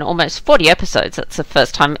 And in almost 40 episodes, that's the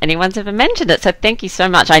first time anyone's ever mentioned it. So thank you so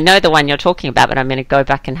much. I know the one you're talking about, but I'm going to go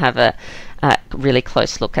back and have a really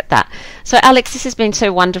close look at that. So Alex, this has been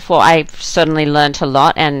so wonderful. I've certainly learnt a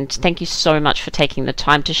lot, and thank you so much for taking the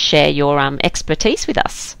time to share your expertise with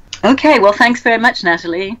us. Okay, well, thanks very much,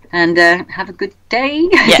 Natalie, and have a good day.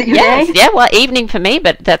 Well, evening for me,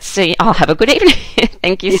 but I'll have a good evening.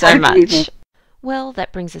 Thank you so much. Well,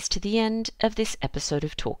 that brings us to the end of this episode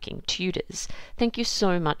of Talking Tudors. Thank you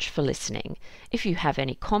so much for listening. If you have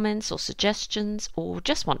any comments or suggestions, or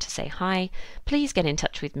just want to say hi, please get in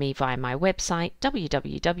touch with me via my website,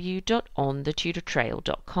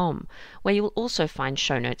 www.onthetudortrail.com, where you will also find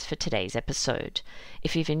show notes for today's episode.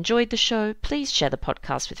 If you've enjoyed the show, please share the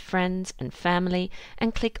podcast with friends and family,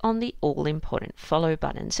 and click on the all-important follow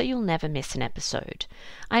button so you'll never miss an episode.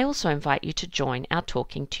 I also invite you to join our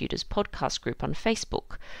Talking Tudors podcast group on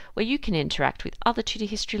Facebook, where you can interact with other Tudor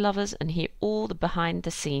history lovers and hear all the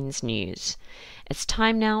behind-the-scenes news. It's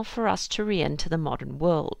time now for us to re-enter the modern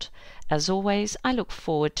world. As always, I look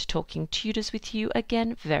forward to talking Tudors with you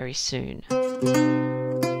again very soon.